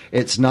easy.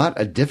 It's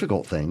not a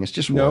difficult thing. It's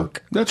just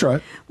work. That's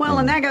right. Well,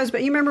 and that goes,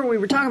 but you remember we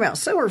were talking about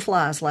sewer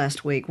flies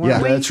last week,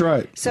 weren't we? That's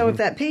right. So if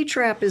that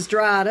P-trap is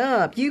dried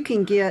up, you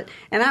can get,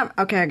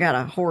 I got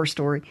a horror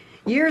story.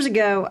 Years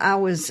ago, I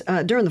was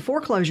during the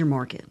foreclosure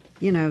market.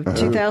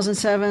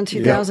 2007,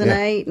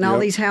 2008, and all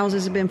these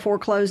houses have been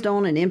foreclosed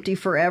on and empty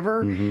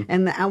forever. Mm-hmm.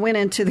 And I went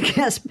into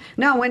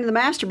the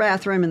master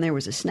bathroom, and there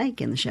was a snake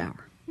in the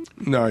shower.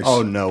 Nice.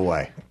 Oh, no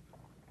way.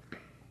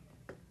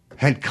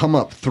 Had come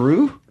up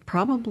through?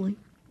 Probably.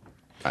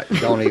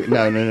 Don't even.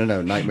 No. Nightmare.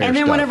 And then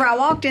stuff. whenever I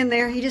walked in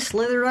there, he just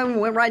slithered over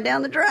and went right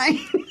down the drain.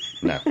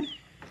 No.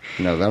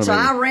 So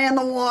I ran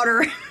the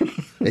water.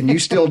 And you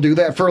still do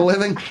that for a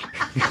living?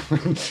 That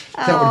would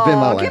have been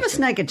my life. Give a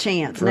snake a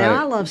chance. Right.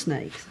 Now, I love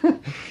snakes.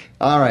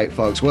 All right,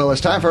 folks. Well, it's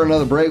time for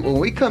another break. When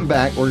we come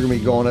back, we're going to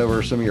be going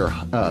over some of your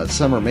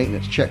summer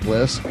maintenance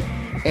checklists,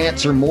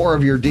 answer more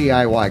of your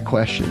DIY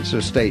questions, so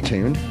stay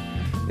tuned.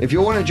 If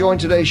you want to join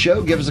today's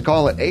show, give us a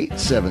call at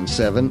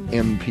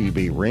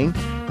 877-MPB-RING.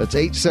 That's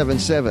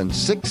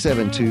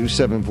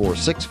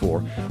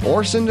 877-672-7464.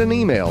 Or send an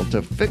email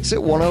to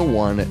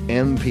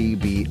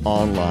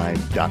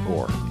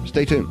fixit101mpbonline.org.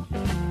 Stay tuned.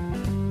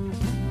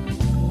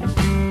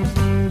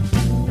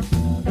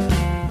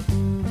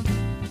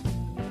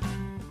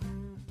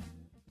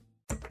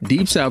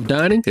 Deep South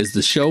Dining is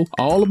the show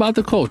all about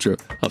the culture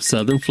of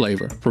Southern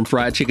flavor, from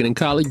fried chicken and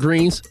collard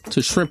greens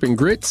to shrimp and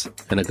grits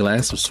and a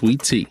glass of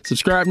sweet tea.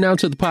 Subscribe now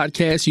to the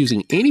podcast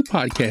using any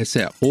podcast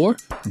app or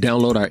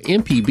download our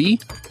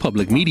MPB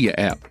Public Media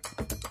app.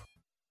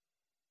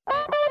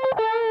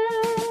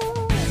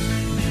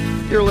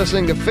 You're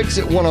listening to Fix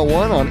It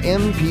 101 on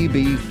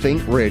MPB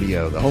Think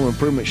Radio, the home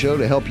improvement show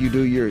to help you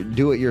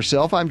do it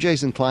yourself. I'm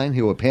Jason Klein,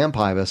 here with Pam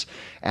Pybus,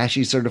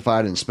 ASHI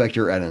certified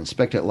inspector at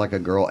Inspect It Like a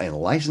Girl, and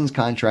licensed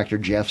contractor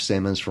Jeff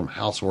Simmons from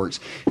Houseworks.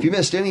 If you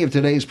missed any of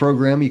today's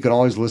program, you can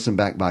always listen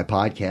back by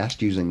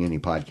podcast using any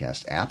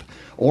podcast app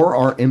or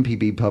our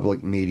MPB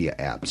Public Media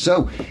app.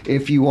 So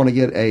if you want to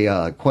get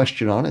a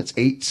question on, it's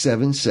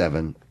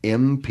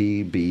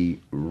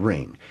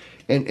 877-MPB-RING.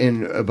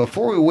 And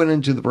before we went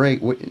into the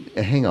break,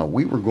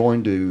 we were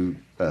going to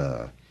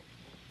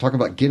talk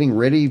about getting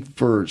ready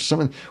for some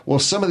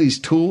of these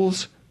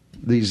tools,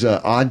 these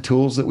odd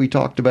tools that we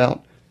talked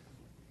about.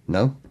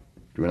 No?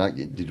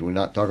 Did we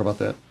not talk about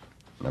that?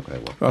 Okay.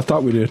 Well, I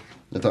thought we did.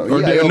 I thought,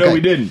 Or no, we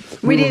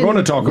didn't. We were going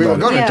to talk about it. We were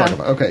going to talk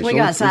about it. Okay, we so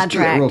got let's do that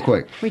sidetracked real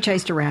quick. We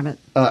chased a rabbit.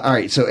 All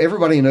right, so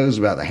everybody knows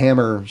about the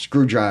hammer,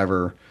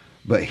 screwdriver,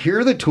 but here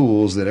are the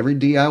tools that every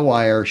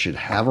DIYer should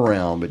have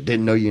around but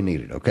didn't know you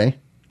needed, okay?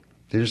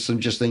 There's some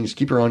just things,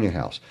 keep around your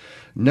house.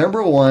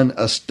 Number one,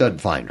 a stud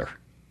finder.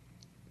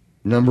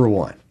 Number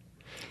one.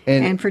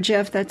 And for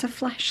Jeff, that's a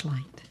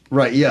flashlight.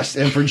 Right, yes,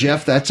 and for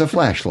Jeff, that's a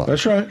flashlight.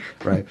 That's right.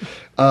 Right.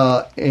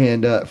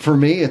 And for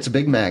me, it's a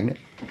big magnet.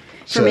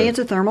 For me, it's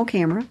a thermal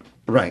camera.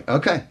 Right,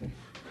 okay.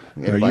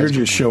 No, you're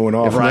just showing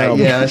off now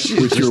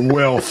with your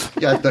wealth.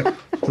 Got the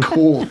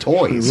cool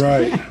toys.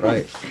 Right.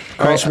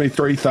 Cost me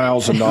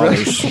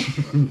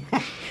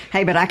 $3,000.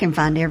 Hey, but I can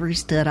find every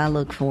stud I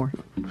look for.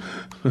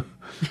 All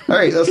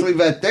right, let's leave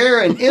that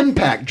there. An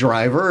impact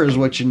driver is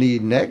what you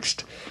need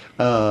next.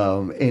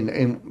 That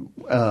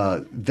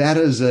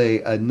is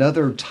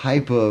another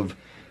type of,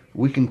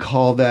 we can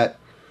call that,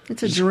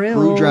 it's a drill.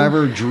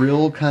 Screwdriver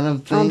drill kind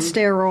of thing. On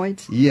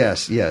steroids.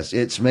 Yes.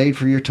 It's made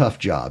for your tough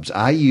jobs.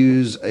 I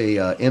use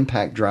a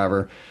impact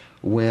driver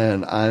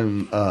when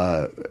I'm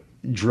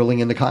drilling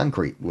into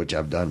concrete, which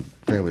I've done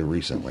fairly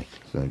recently.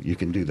 So you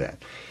can do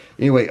that.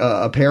 Anyway,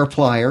 a pair of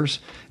pliers.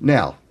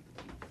 Now,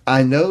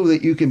 I know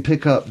that you can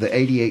pick up the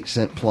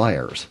 88-cent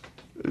pliers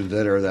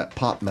that are that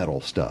pop metal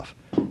stuff.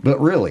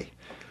 But really,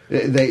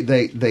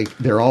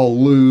 they're all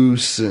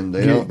loose and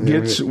they don't.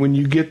 When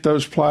you get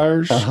those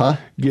pliers,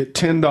 get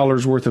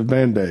 $10 worth of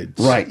Band-Aids.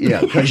 Right,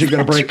 yeah, because you're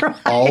going to break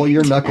all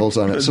your knuckles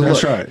on it. So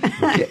that's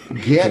look, right.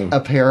 Get a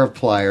pair of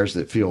pliers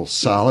that feel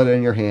solid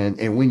in your hand,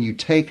 and when you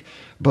take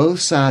both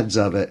sides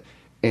of it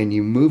and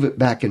you move it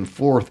back and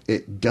forth,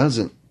 it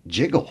doesn't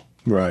jiggle.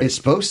 Right. It's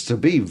supposed to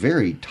be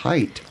very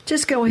tight.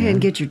 Just go ahead and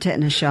get your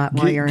tetanus shot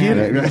while you're at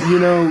it.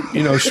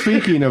 You know,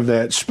 speaking of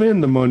that,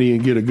 spend the money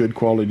and get a good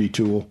quality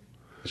tool.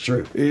 It's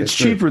true. It's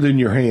cheaper than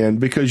your hand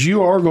because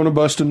you are going to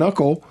bust a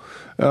knuckle.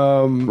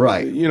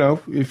 Right. You know,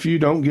 if you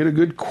don't get a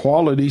good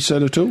quality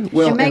set of tools.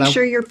 Well, and make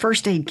sure your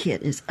first aid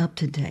kit is up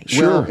to date.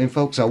 Well, and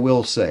folks, I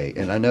will say,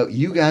 and I know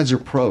you guys are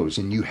pros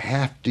and you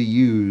have to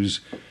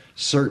use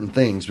certain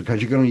things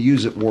because you're going to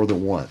use it more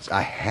than once.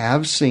 I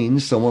have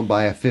seen someone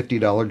buy a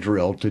 $50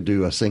 drill to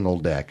do a single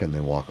deck and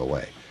then walk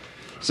away.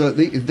 So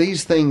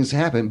these things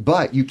happen,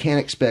 but you can't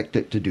expect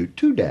it to do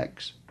 2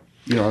 decks.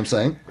 You know what I'm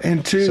saying?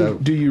 And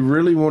do you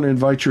really want to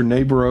invite your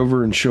neighbor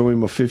over and show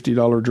him a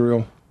 $50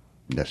 drill?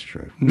 That's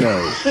true.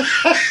 No.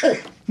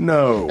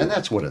 No. And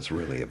that's what it's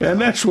really about.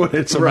 And that's what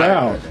it's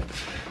about.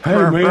 Hey,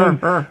 man,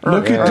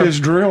 look at this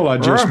drill I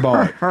just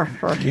bought.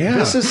 Yeah.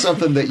 This is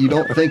something that you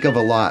don't think of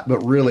a lot, but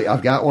really,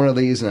 I've got one of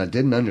these, and I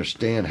didn't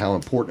understand how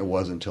important it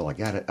was until I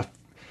got it.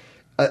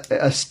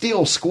 A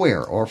steel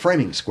square or a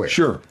framing square.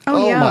 Sure.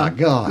 Oh yeah. My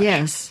gosh.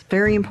 Yes,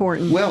 very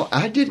important. Well,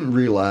 I didn't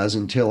realize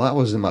until I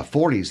was in my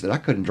 40s that I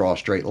couldn't draw a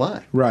straight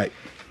line. Right.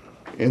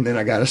 And then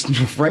I got a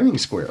framing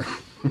square.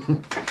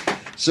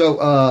 So,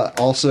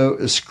 also,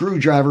 a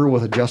screwdriver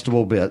with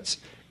adjustable bits.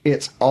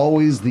 It's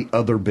always the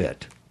other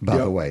bit, by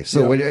the way.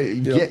 So,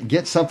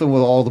 get something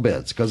with all the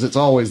bits, because it's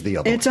always the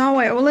other It's one.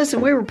 always, well,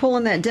 listen, we were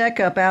pulling that deck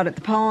up out at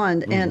the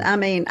pond, and I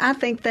mean, I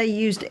think they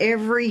used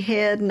every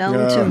head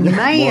known to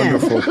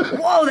man. Wonderful.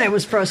 Whoa, that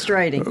was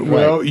frustrating.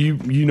 Well,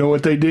 you know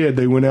what they did.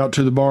 They went out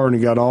to the barn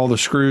and got all the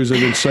screws they've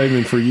been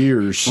saving for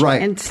years.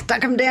 Right. And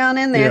stuck them down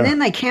in there, and then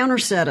they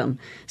counterset them.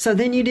 So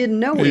then you didn't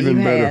know what Even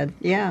you better. had.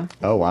 Yeah.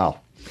 Oh, wow.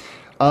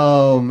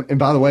 And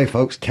by the way,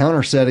 folks,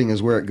 countersetting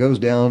is where it goes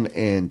down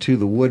into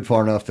the wood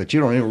far enough that you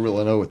don't even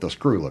really know what the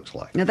screw looks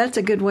like. Now, that's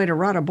a good way to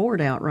rot a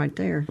board out right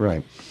there.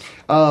 Right.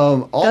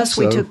 Thus,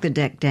 Also, we took the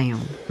deck down.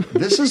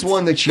 this is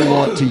one that you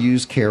want to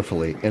use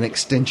carefully, an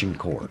extension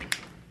cord.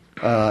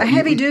 A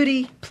heavy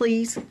duty,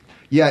 please.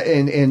 Yeah,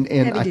 and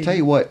I duty. tell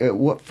you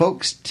what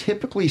folks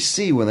typically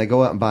see when they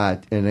go out and buy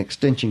an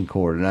extension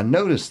cord, and I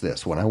noticed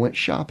this when I went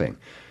shopping,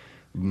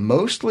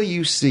 mostly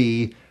you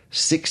see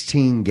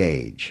 16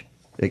 gauge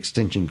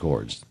extension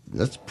cords.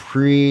 That's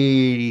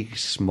pretty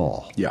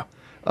small. Yeah.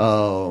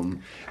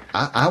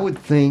 I would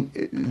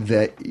think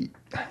that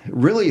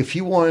really if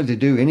you wanted to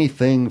do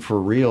anything for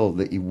real,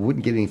 that you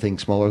wouldn't get anything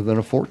smaller than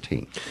a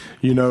 14.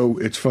 You know,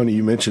 it's funny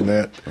you mentioned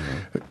that.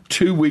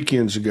 2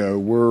 weekends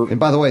ago, And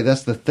by the way,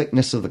 that's the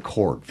thickness of the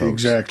cord, folks.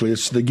 Exactly.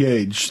 It's the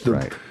gauge.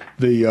 Right.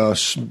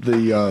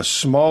 The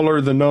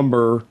smaller the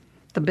number,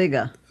 The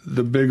bigger.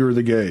 the bigger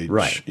the gauge.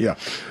 Right. Yeah.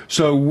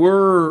 So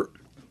we're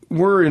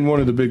in one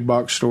of the big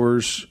box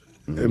stores,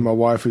 and my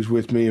wife is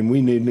with me, and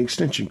we need an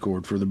extension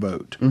cord for the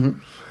boat. Mm-hmm.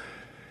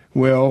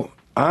 Well,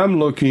 I'm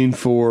looking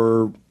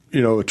for,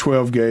 a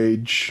 12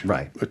 gauge,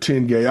 Right. a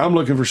 10 gauge. I'm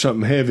looking for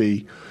something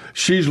heavy.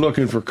 She's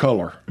looking for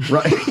color.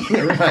 Right.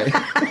 Right.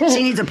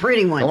 She needs a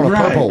pretty one. I want a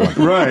purple one.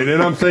 Right.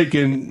 And I'm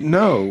thinking,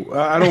 no,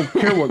 I don't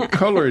care what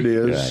color it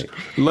is.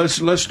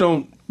 Right. Let's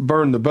don't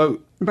burn the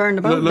boat. Burn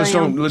the boat Let's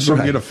down.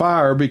 don't get a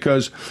fire,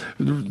 because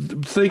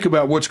think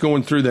about what's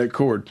going through that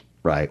cord.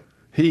 Right.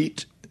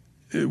 Heat,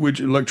 which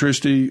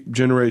electricity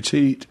generates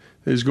heat,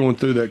 is going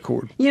through that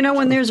cord. You know,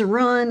 when there's a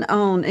run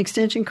on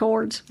extension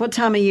cords, what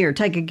time of year?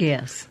 Take a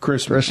guess.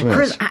 Christmas.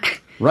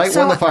 Right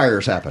So when the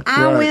fires happen.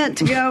 I Right. went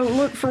to go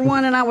look for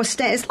one, and I was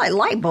it's like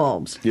light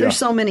bulbs. Yeah. There's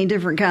so many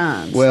different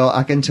kinds. Well,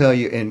 I can tell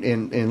you,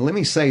 and let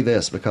me say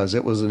this because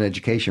it was an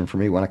education for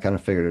me when I kind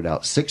of figured it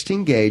out.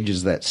 16 gauge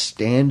is that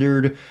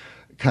standard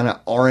kind of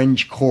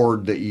orange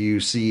cord that you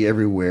see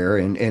everywhere,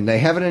 and they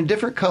have it in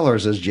different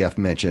colors, as Jeff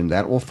mentioned.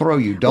 That will throw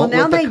you. Don't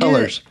now let the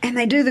colors.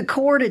 they do the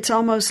cord. It's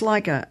almost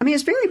like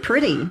it's very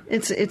pretty.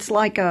 It's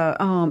like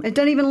a it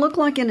doesn't even look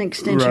like an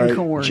extension Right.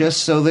 cord.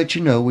 Just so that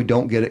you know, we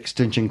don't get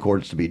extension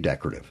cords to be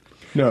decorative.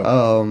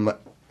 No.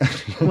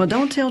 Well,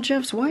 don't tell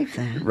Jeff's wife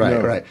that. Right,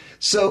 No. right.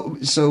 So,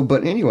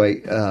 but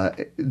anyway,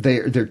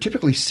 they're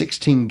typically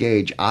 16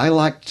 gauge. I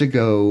like to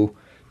go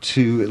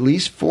to at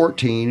least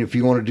 14. If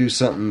you want to do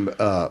something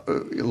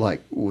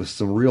like with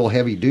some real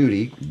heavy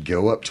duty,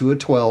 go up to a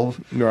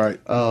 12. Right.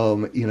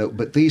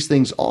 But these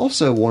things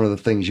also, one of the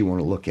things you want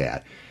to look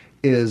at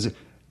is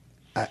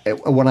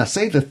when I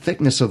say the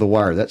thickness of the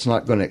wire, that's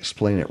not going to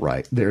explain it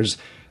right. There's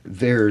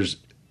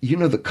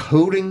the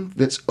coating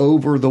that's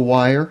over the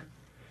wire.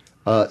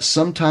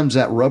 Sometimes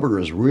that rubber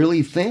is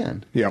really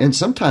thin, Yeah. and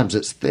sometimes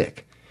it's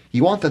thick.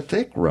 You want the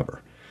thick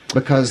rubber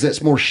because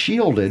that's more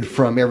shielded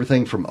from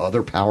everything from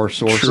other power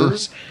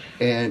sources,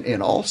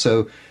 and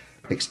also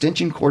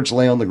extension cords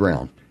lay on the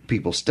ground.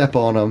 People step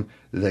on them,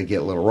 they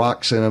get little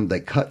rocks in them, they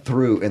cut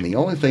through, and the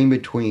only thing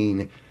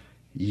between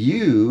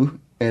you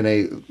and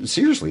a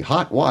seriously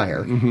hot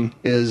wire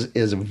is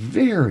a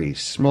very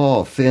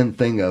small, thin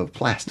thing of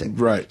plastic.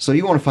 Right. So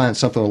you want to find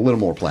something a little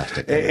more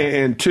plastic.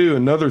 And two,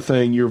 another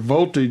thing, your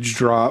voltage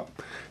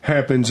drop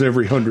happens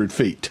every 100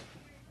 feet.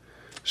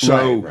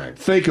 So Right.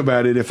 think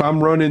about it. If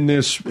I'm running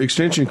this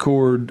extension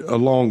cord a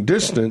long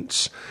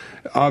distance,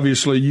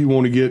 obviously you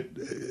want to get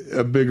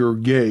a bigger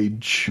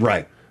gauge.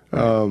 Right.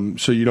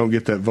 So you don't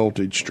get that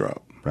voltage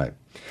drop. Right.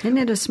 Isn't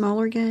it a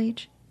smaller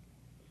gauge?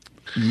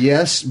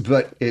 Yes,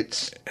 but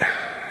it's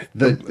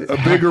A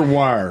bigger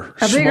wire.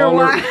 A bigger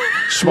wire.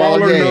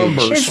 Smaller gauge.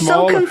 number. It's so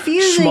smaller,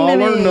 confusing to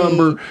Smaller me.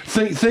 number.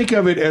 Think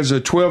of it as a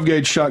 12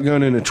 gauge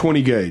shotgun and a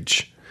 20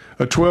 gauge.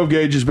 A 12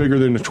 gauge is bigger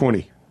than a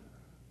 20.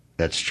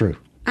 That's true.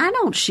 I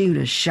don't shoot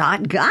a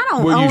shotgun. I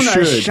don't Well, you own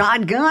a should.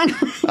 shotgun.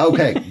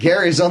 Okay,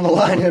 Gary's on the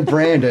line in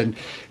Brandon,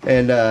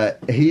 and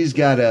he's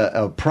got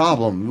a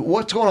problem.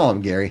 What's going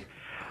on, Gary?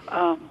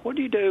 What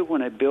do you do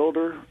when a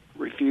builder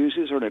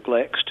refuses or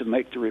neglects to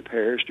make the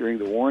repairs during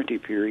the warranty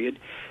period,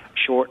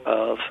 short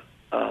of,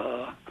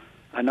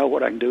 I know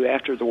what I can do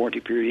after the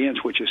warranty period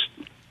ends, which is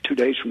 2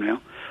 days from now.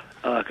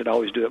 I could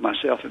always do it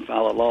myself and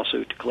file a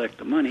lawsuit to collect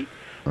the money,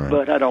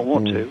 but I don't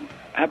want to.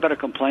 How about a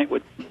complaint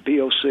with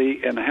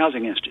BOC and the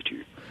Housing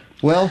Institute?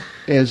 Well,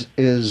 let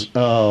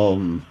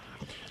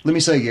me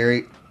say,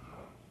 Gary,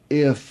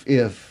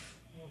 if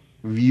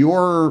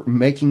you're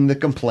making the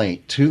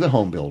complaint to the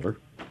home builder,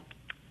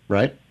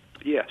 right?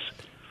 Yes.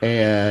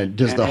 And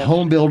does the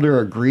home builder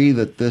agree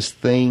that this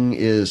thing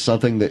is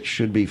something that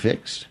should be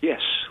fixed?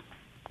 Yes.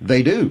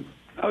 They do.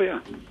 Oh, yeah.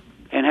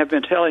 And have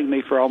been telling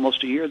me for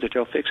almost a year that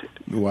they'll fix it.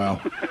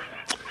 Wow.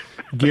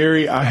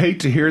 Gary, I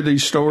hate to hear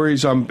these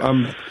stories.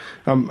 I'm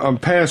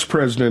past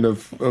president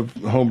of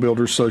Home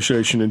Builders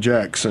Association in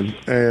Jackson,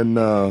 and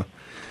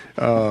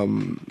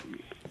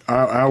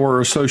our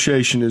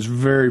association is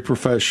very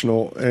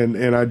professional,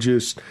 and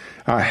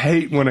I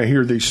hate when I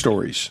hear these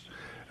stories.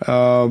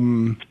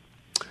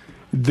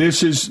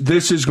 This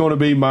is going to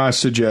be my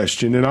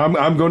suggestion, and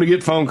I'm going to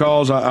get phone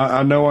calls.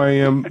 I know I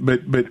am,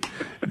 but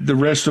the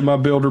rest of my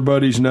builder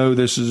buddies know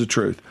this is the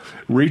truth.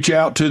 Reach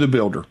out to the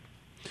builder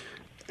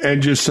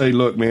and just say,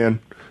 look, man,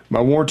 my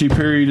warranty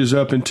period is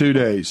up in 2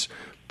 days.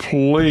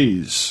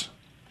 Please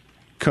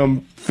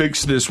come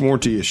fix this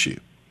warranty issue.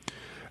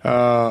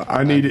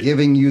 I need it.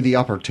 Giving you the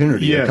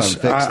opportunity to come Yes,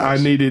 fix this. I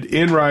need it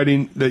in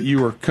writing that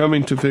you are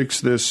coming to fix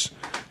this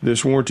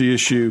warranty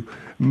issue.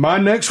 My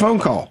next phone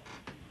call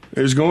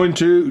is going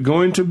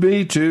to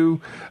be to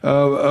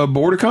a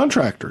board of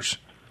contractors,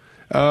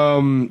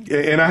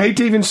 and I hate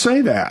to even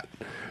say that.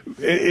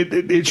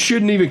 It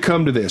shouldn't even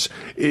come to this.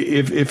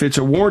 If it's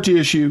a warranty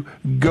issue,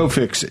 go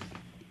fix it.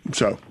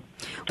 So,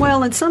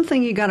 Well, and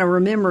something you got to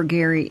remember,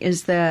 Gary,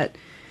 is that,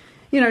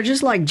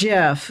 just like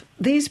Jeff,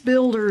 these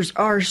builders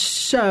are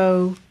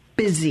so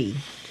busy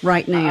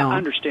right now. I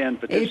understand,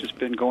 but this has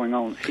been going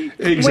on.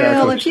 Exactly.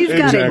 Well, if you've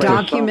got it Exactly.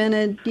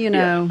 documented,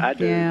 Yes, I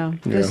do. yeah,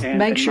 just And-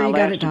 make and sure my you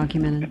got last- it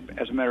documented.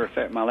 As a matter of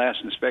fact, my last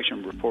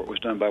inspection report was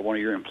done by one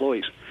of your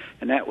employees,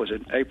 and that was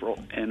in April,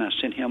 and I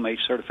sent him a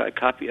certified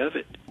copy of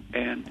it.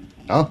 And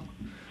Oh,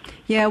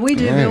 Yeah, we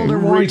do Hey, builder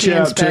warranty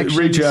inspections.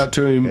 reach out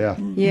to him. yeah.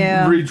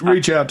 Yeah.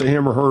 Reach out to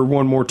him or her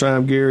one more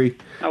time, Gary.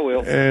 I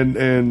will.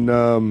 And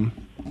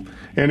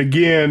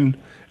again,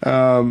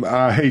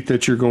 I hate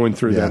that you're going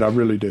through that. I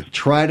really do.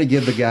 Try to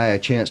give the guy a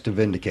chance to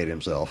vindicate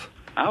himself.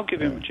 I'll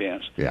give him a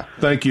chance Yeah.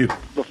 Thank you.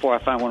 before I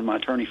find one of my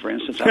attorney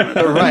friends, since I'm an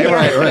attorney.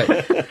 Right.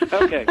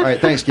 Okay. All right,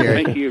 thanks,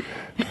 Gary. Thank you.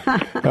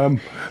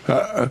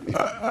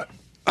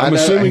 I'm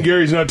assuming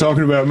Gary's not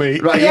talking about me.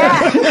 Right?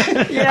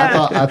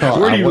 Yeah. I thought.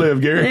 Where do you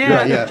live, Gary?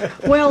 Yeah.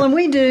 Well, and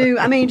we do.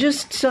 I mean,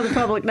 just so the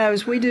public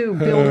knows, we do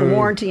builder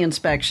warranty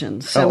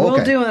inspections. So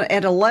we'll do it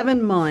at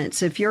 11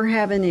 months. If you're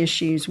having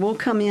issues, we'll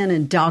come in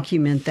and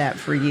document that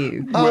for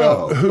you.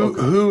 Well,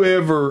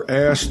 whoever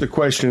asked the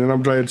question, and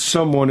I'm glad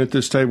someone at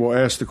this table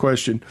asked the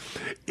question,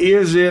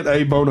 is it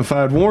a bona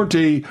fide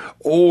warranty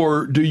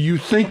or do you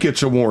think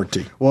it's a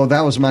warranty? Well,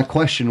 that was my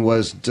question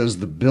was, does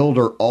the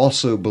builder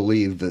also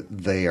believe that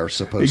they are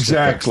supposed to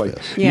fix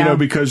this? You know,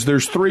 because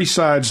there's three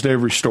sides to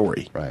every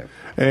story. Right.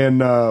 And,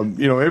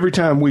 you know, every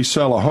time we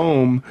sell a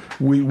home,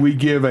 we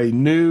give a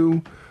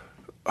new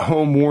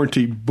home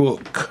warranty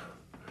book.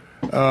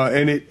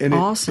 And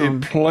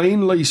it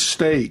plainly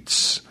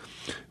states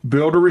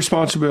builder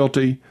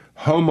responsibility,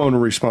 homeowner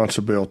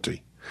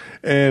responsibility.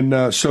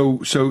 And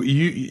so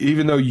you,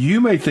 even though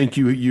you may think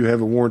you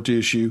have a warranty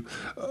issue,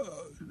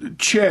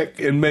 check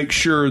and make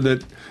sure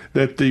that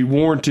the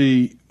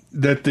warranty,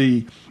 that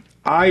the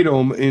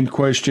item in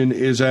question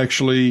is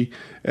actually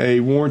a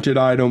warranted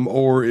item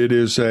or it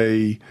is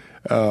a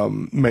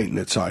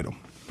maintenance item.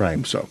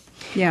 Right. So.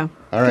 Yeah.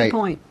 All right. Good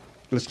point.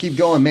 Let's keep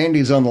going.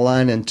 Mandy's on the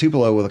line in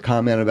Tupelo with a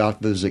comment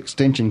about those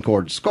extension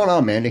cords. What's going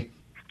on, Mandy?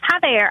 Hi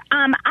there.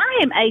 I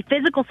am a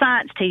physical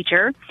science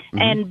teacher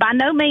and by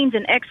no means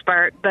an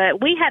expert,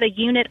 but we had a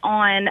unit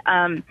on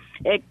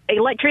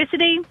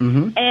electricity.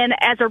 And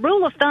as a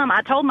rule of thumb,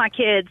 I told my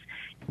kids,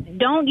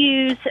 don't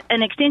use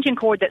an extension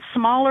cord that's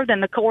smaller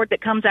than the cord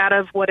that comes out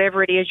of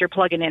whatever it is you're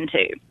plugging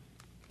into.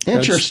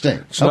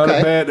 Interesting.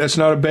 That's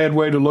not a bad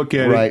way to look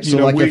at it. Right.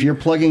 So, if you're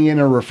plugging in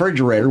a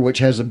refrigerator, which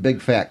has a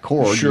big fat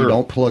cord, you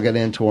don't plug it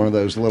into one of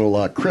those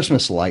little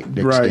Christmas light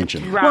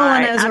extensions. Right. Well,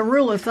 and as a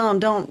rule of thumb,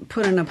 don't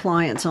put an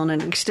appliance on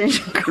an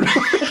extension cord.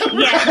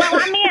 Yeah,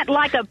 well, I meant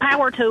like a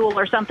power tool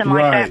or something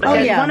like that.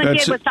 Because one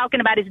kid was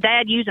talking about his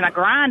dad using a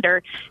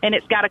grinder, and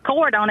it's got a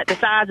cord on it the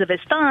size of his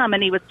thumb,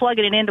 and he was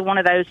plugging it into one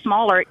of those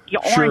smaller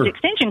orange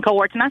extension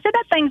cords. And I said,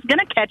 that thing's going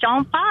to catch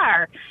on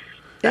fire.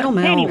 It'll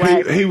melt.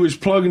 Anyway. He was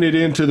plugging it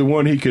into the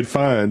one he could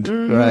find.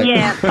 Right.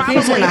 Yeah,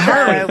 probably so.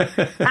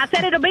 I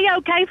said it'll be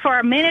okay for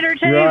a minute or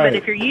two, but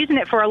if you're using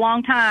it for a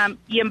long time,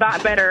 you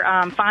might better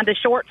find a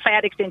short,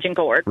 fat extension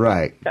cord.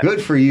 Right. So,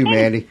 good for you,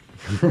 Mandy.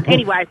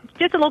 Anyway,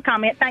 just a little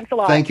comment. Thanks a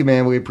lot. Thank you,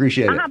 man. We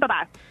appreciate it.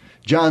 Bye-bye.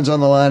 John's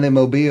on the line in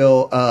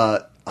Mobile.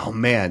 Oh,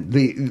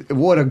 man.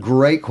 What a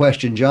great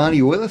question. John, are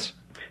you with us?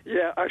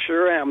 Yeah, I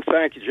sure am.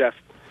 Thank you, Jeff.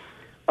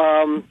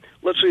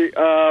 Let's see.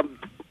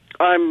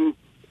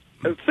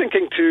 I'm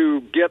thinking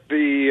to get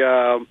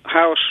the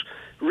house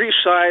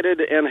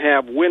re-sided and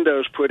have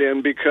windows put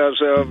in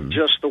because of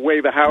just the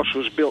way the house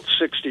was built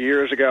 60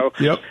 years ago.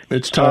 Yep,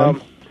 it's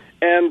time.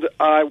 And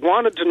I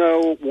wanted to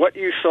know what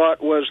you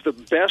thought was the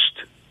best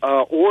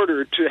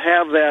order to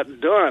have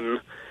that done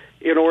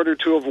in order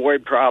to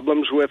avoid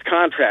problems with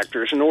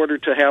contractors, in order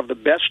to have the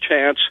best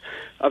chance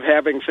of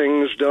having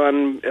things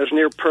done as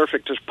near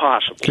perfect as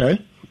possible. Okay,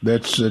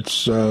 that's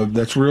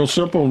real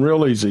simple and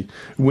real easy.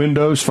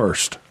 Windows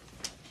first.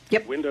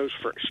 Yep. Windows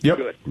first. Yep.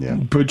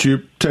 Good. Yeah.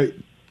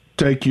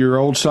 Take your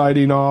old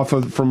siding off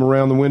from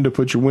around the window.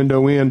 Put your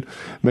window in.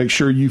 Make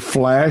sure you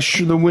flash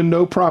the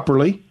window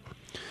properly.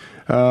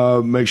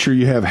 Make sure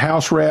you have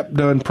house wrap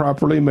done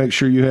properly. Make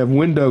sure you have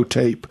window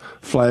tape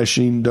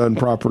flashing done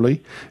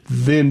properly.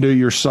 Then do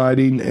your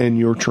siding and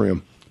your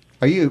trim.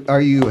 Are you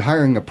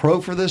hiring a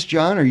pro for this,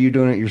 John, or are you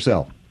doing it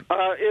yourself?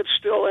 It's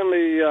still in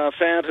the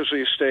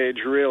fantasy stage,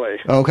 really.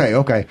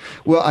 Okay.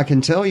 Well, I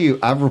can tell you,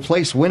 I've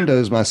replaced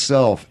windows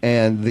myself,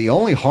 and the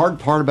only hard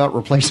part about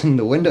replacing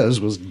the windows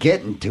was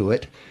getting to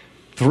it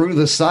through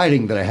the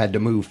siding that I had to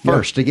move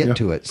first to get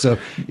to it. So,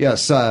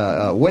 yes,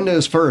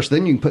 windows first.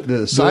 Then you can put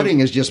the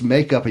siding as just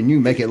makeup, and you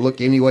can make it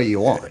look any way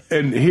you want.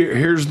 And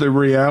here's the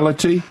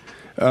reality.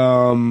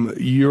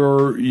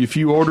 If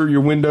you order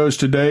your windows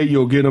today,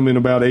 you'll get them in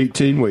about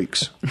 18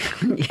 weeks.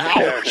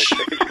 Ouch.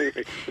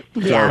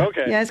 Yeah.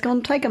 Okay. Yeah, it's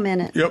going to take a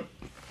minute. Yep.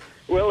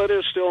 Well, it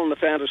is still in the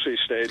fantasy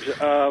stage.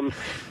 All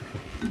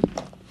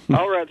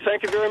right.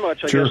 Thank you very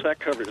much. I guess that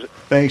covers it.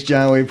 Thanks,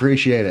 John. We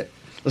appreciate it.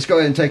 Let's go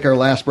ahead and take our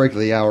last break of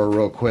the hour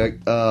real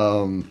quick.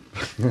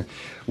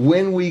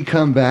 When we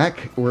come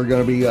back, we're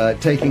going to be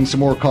taking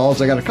some more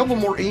calls. I got a couple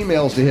more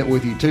emails to hit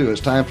with you, too.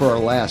 It's time for our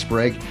last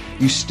break.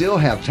 You still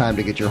have time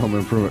to get your home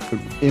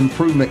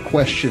improvement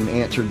question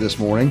answered this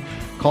morning.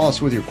 Call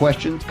us with your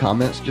questions,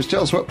 comments. Just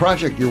tell us what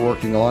project you're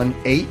working on.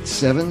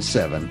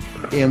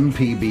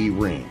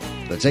 877-MPB-RING.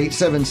 That's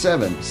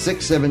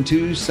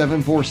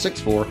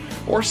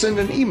 877-672-7464. Or send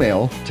an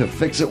email to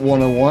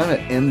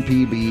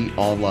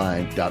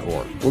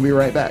fixit101@mpbonline.org. We'll be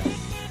right back.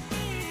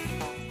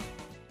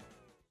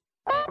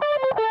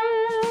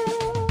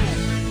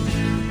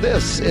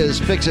 This is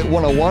Fix It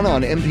 101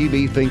 on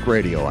MPB Think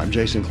Radio. I'm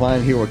Jason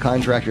Klein here with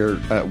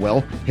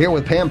here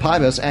with Pam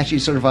Pybus, ASHI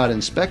certified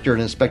inspector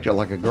and inspector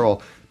like a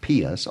girl.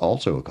 P.S.,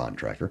 also a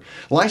contractor.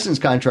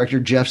 Licensed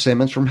contractor Jeff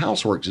Simmons from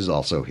Houseworks is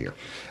also here.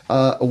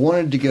 I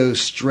wanted to go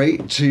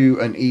straight to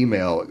an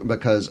email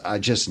because I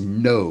just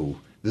know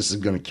this is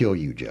going to kill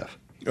you, Jeff.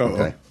 Uh-oh.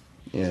 Okay.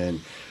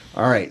 And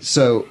all right,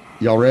 so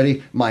Y'all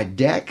ready? My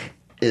deck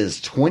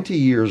is 20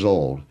 years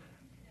old.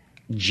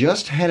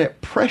 Just had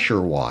it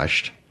pressure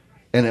washed,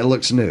 and it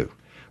looks new.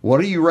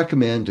 What do you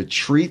recommend to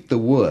treat the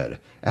wood?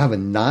 I have a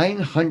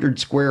 900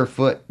 square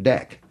foot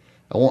deck.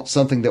 I want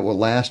something that will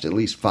last at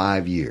least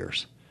 5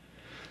 years.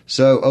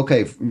 So,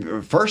 okay,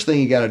 first thing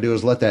you got to do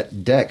is let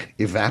that deck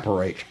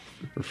evaporate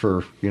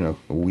for, a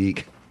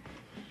week.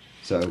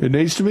 So it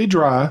needs to be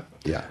dry.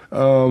 Yeah.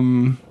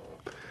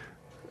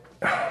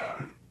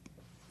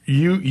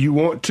 You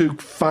want to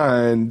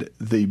find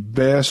the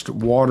best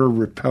water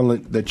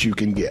repellent that you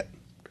can get.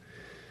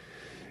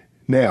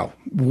 Now,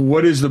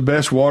 what is the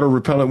best water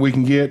repellent we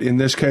can get? In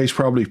this case,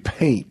 probably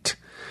paint.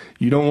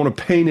 You don't want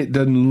to paint it,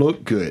 doesn't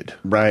look good.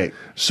 Right.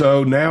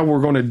 So now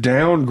we're going to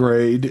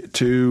downgrade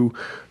to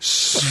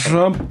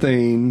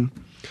something.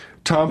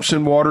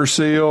 Thompson Water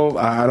Seal.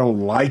 I don't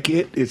like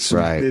it. It's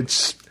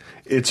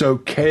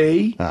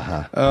okay.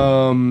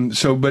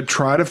 But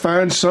try to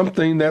find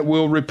something that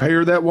will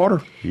repair that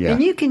water. Yeah.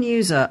 And you can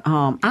use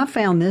I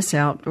found this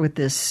out with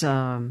this,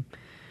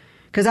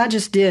 because I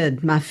just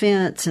did my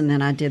fence and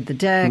then I did the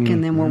deck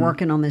and then we're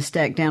working on this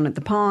deck down at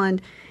the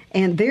pond.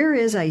 And there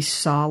is a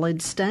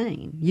solid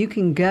stain. You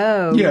can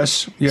go.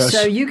 Yes.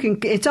 So you can,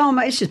 it's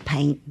just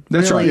paint.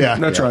 That's really. right. Yeah.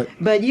 That's right.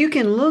 But you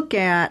can look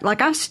at,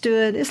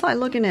 it's like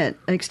looking at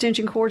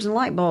extension cords and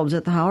light bulbs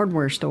at the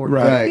hardware store.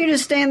 Right. You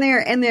just stand there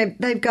and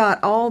they've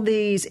got all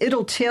these,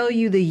 it'll tell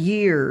you the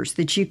years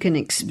that you can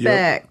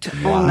expect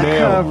on the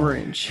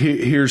coverage.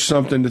 Here's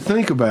something to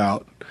think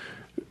about.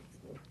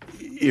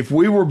 If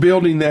we were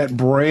building that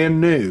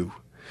brand new,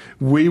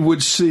 we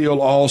would seal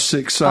all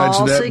 6 sides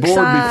of that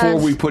board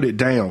before we put it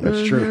down.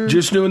 That's true.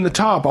 Just doing the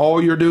top.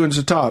 All you're doing is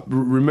the top.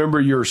 Remember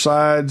your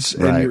sides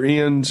and your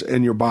ends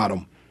and your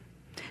bottom.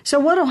 So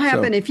what'll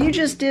happen if you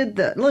just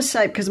did let's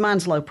say, because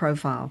mine's low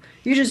profile,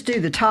 you just do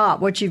the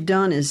top, what you've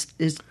done is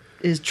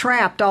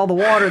trapped all the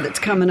water that's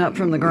coming up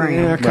from the ground.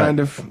 Yeah,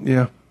 kind of,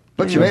 yeah.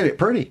 But you made it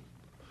pretty.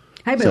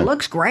 Hey, but it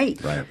looks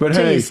great. Right. But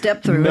you hey,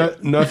 step through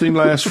it. Nothing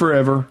lasts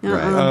forever.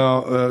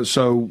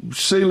 So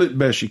seal it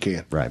best you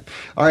can. Right.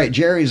 All right,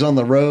 Jerry's on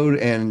the road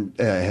and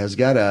has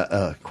got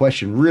a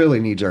question, really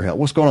needs our help.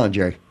 What's going on,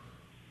 Jerry?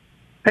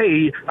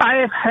 Hey,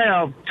 I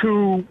have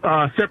 2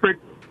 separate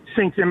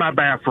sinks in my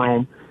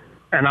bathroom,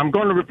 and I'm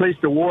going to replace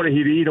the water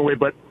heater either way.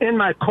 But in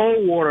my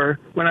cold water,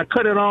 when I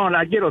cut it on,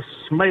 I get a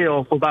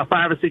smell for about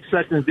 5 or 6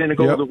 seconds, then it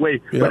goes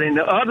away. Yep. But in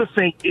the other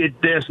sink,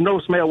 there's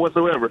no smell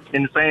whatsoever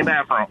in the same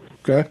bathroom.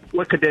 Okay.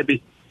 What could that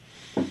be?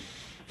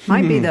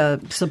 Might be the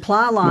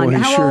supply line. Well,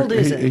 How old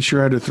is it? He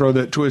sure had to throw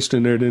that twist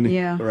in there, didn't he?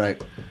 Yeah. Right.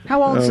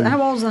 How old's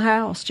the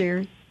house,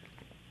 Jerry?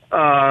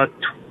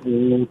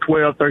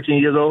 12,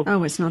 13 years old.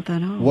 Oh, it's not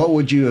that old. What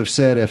would you have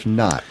said if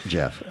not,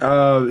 Jeff?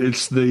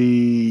 It's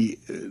the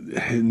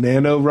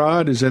nano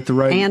rod. Is that the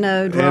right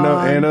anode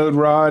rod? Anode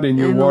rod in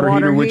your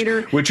water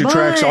heater, which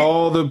attracts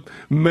all the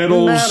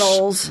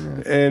metals.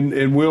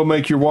 And will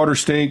make your water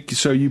stink.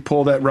 So you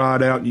pull that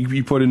rod out, and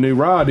you put a new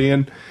rod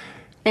in.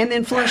 And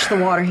then flush the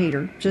water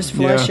heater. Just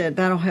flush it.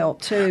 That'll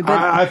help too. But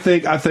I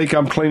think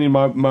I'm cleaning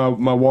my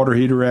water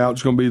heater out.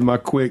 It's going to be my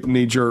quick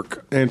knee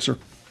jerk answer.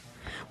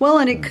 Well,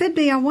 and it could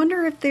be. I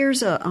wonder if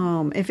there's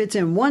if it's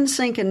in one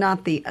sink and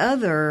not the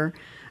other.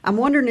 I'm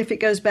wondering if it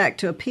goes back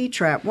to a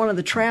P-trap. One of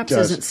the traps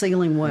isn't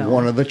sealing well.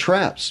 One of the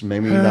traps,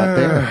 maybe not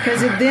there.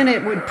 Because then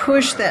it would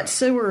push that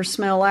sewer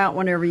smell out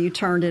whenever you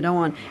turned it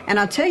on. And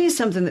I'll tell you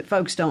something that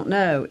folks don't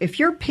know. If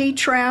your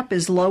P-trap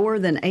is lower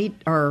than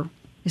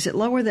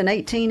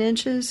 18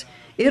 inches,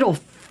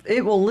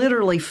 it will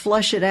literally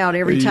flush it out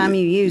every time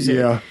you use it.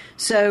 Yeah.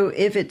 So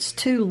if it's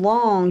too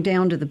long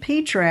down to the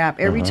P-trap,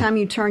 every time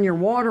you turn your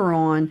water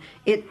on,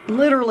 it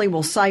literally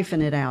will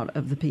siphon it out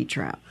of the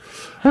P-trap.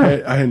 I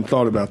hadn't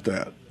thought about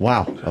that.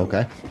 Wow.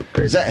 Okay.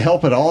 Does that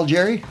help at all,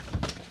 Jerry?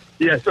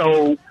 Yeah,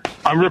 so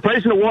I'm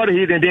replacing the water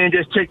heater and then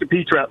just check the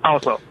P-trap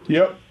also.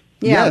 Yep.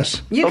 Yeah.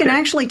 Yes. You can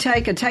actually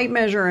take a tape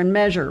measure and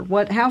measure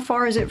how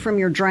far is it from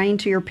your drain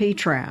to your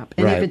P-trap.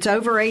 And if it's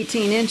over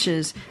 18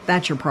 inches,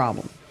 that's your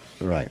problem.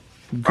 Right.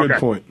 Good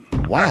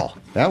point. Wow.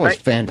 That was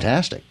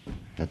fantastic.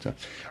 All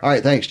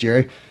right. Thanks,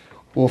 Jerry.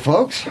 Well,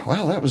 folks,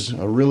 wow, that was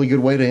a really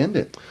good way to end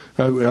it.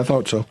 I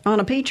thought so. On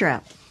a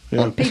P-trap.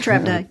 Yeah. On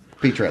P-trap day.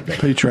 P-trap day.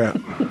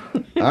 P-trap.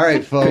 All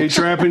right, folks.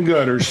 P-trap and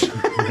gutters.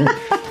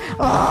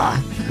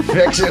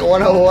 Fix It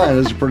 101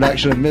 is a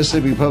production of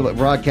Mississippi Public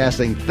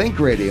Broadcasting Think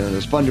Radio and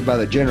is funded by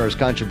the generous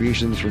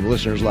contributions from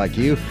listeners like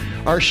you.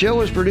 Our show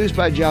was produced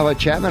by Java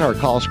Chapman. Our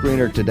call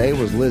screener today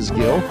was Liz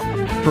Gill.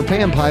 For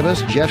Pam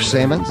Pybus, Jeff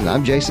Sammons, and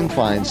I'm Jason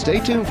Klein. Stay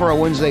tuned for our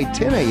Wednesday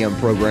 10 a.m.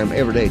 program,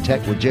 Everyday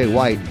Tech with Jay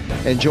White,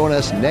 and join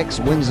us next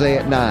Wednesday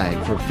at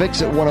 9 for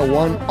Fix It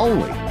 101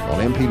 only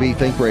on MPB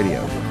Think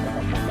Radio.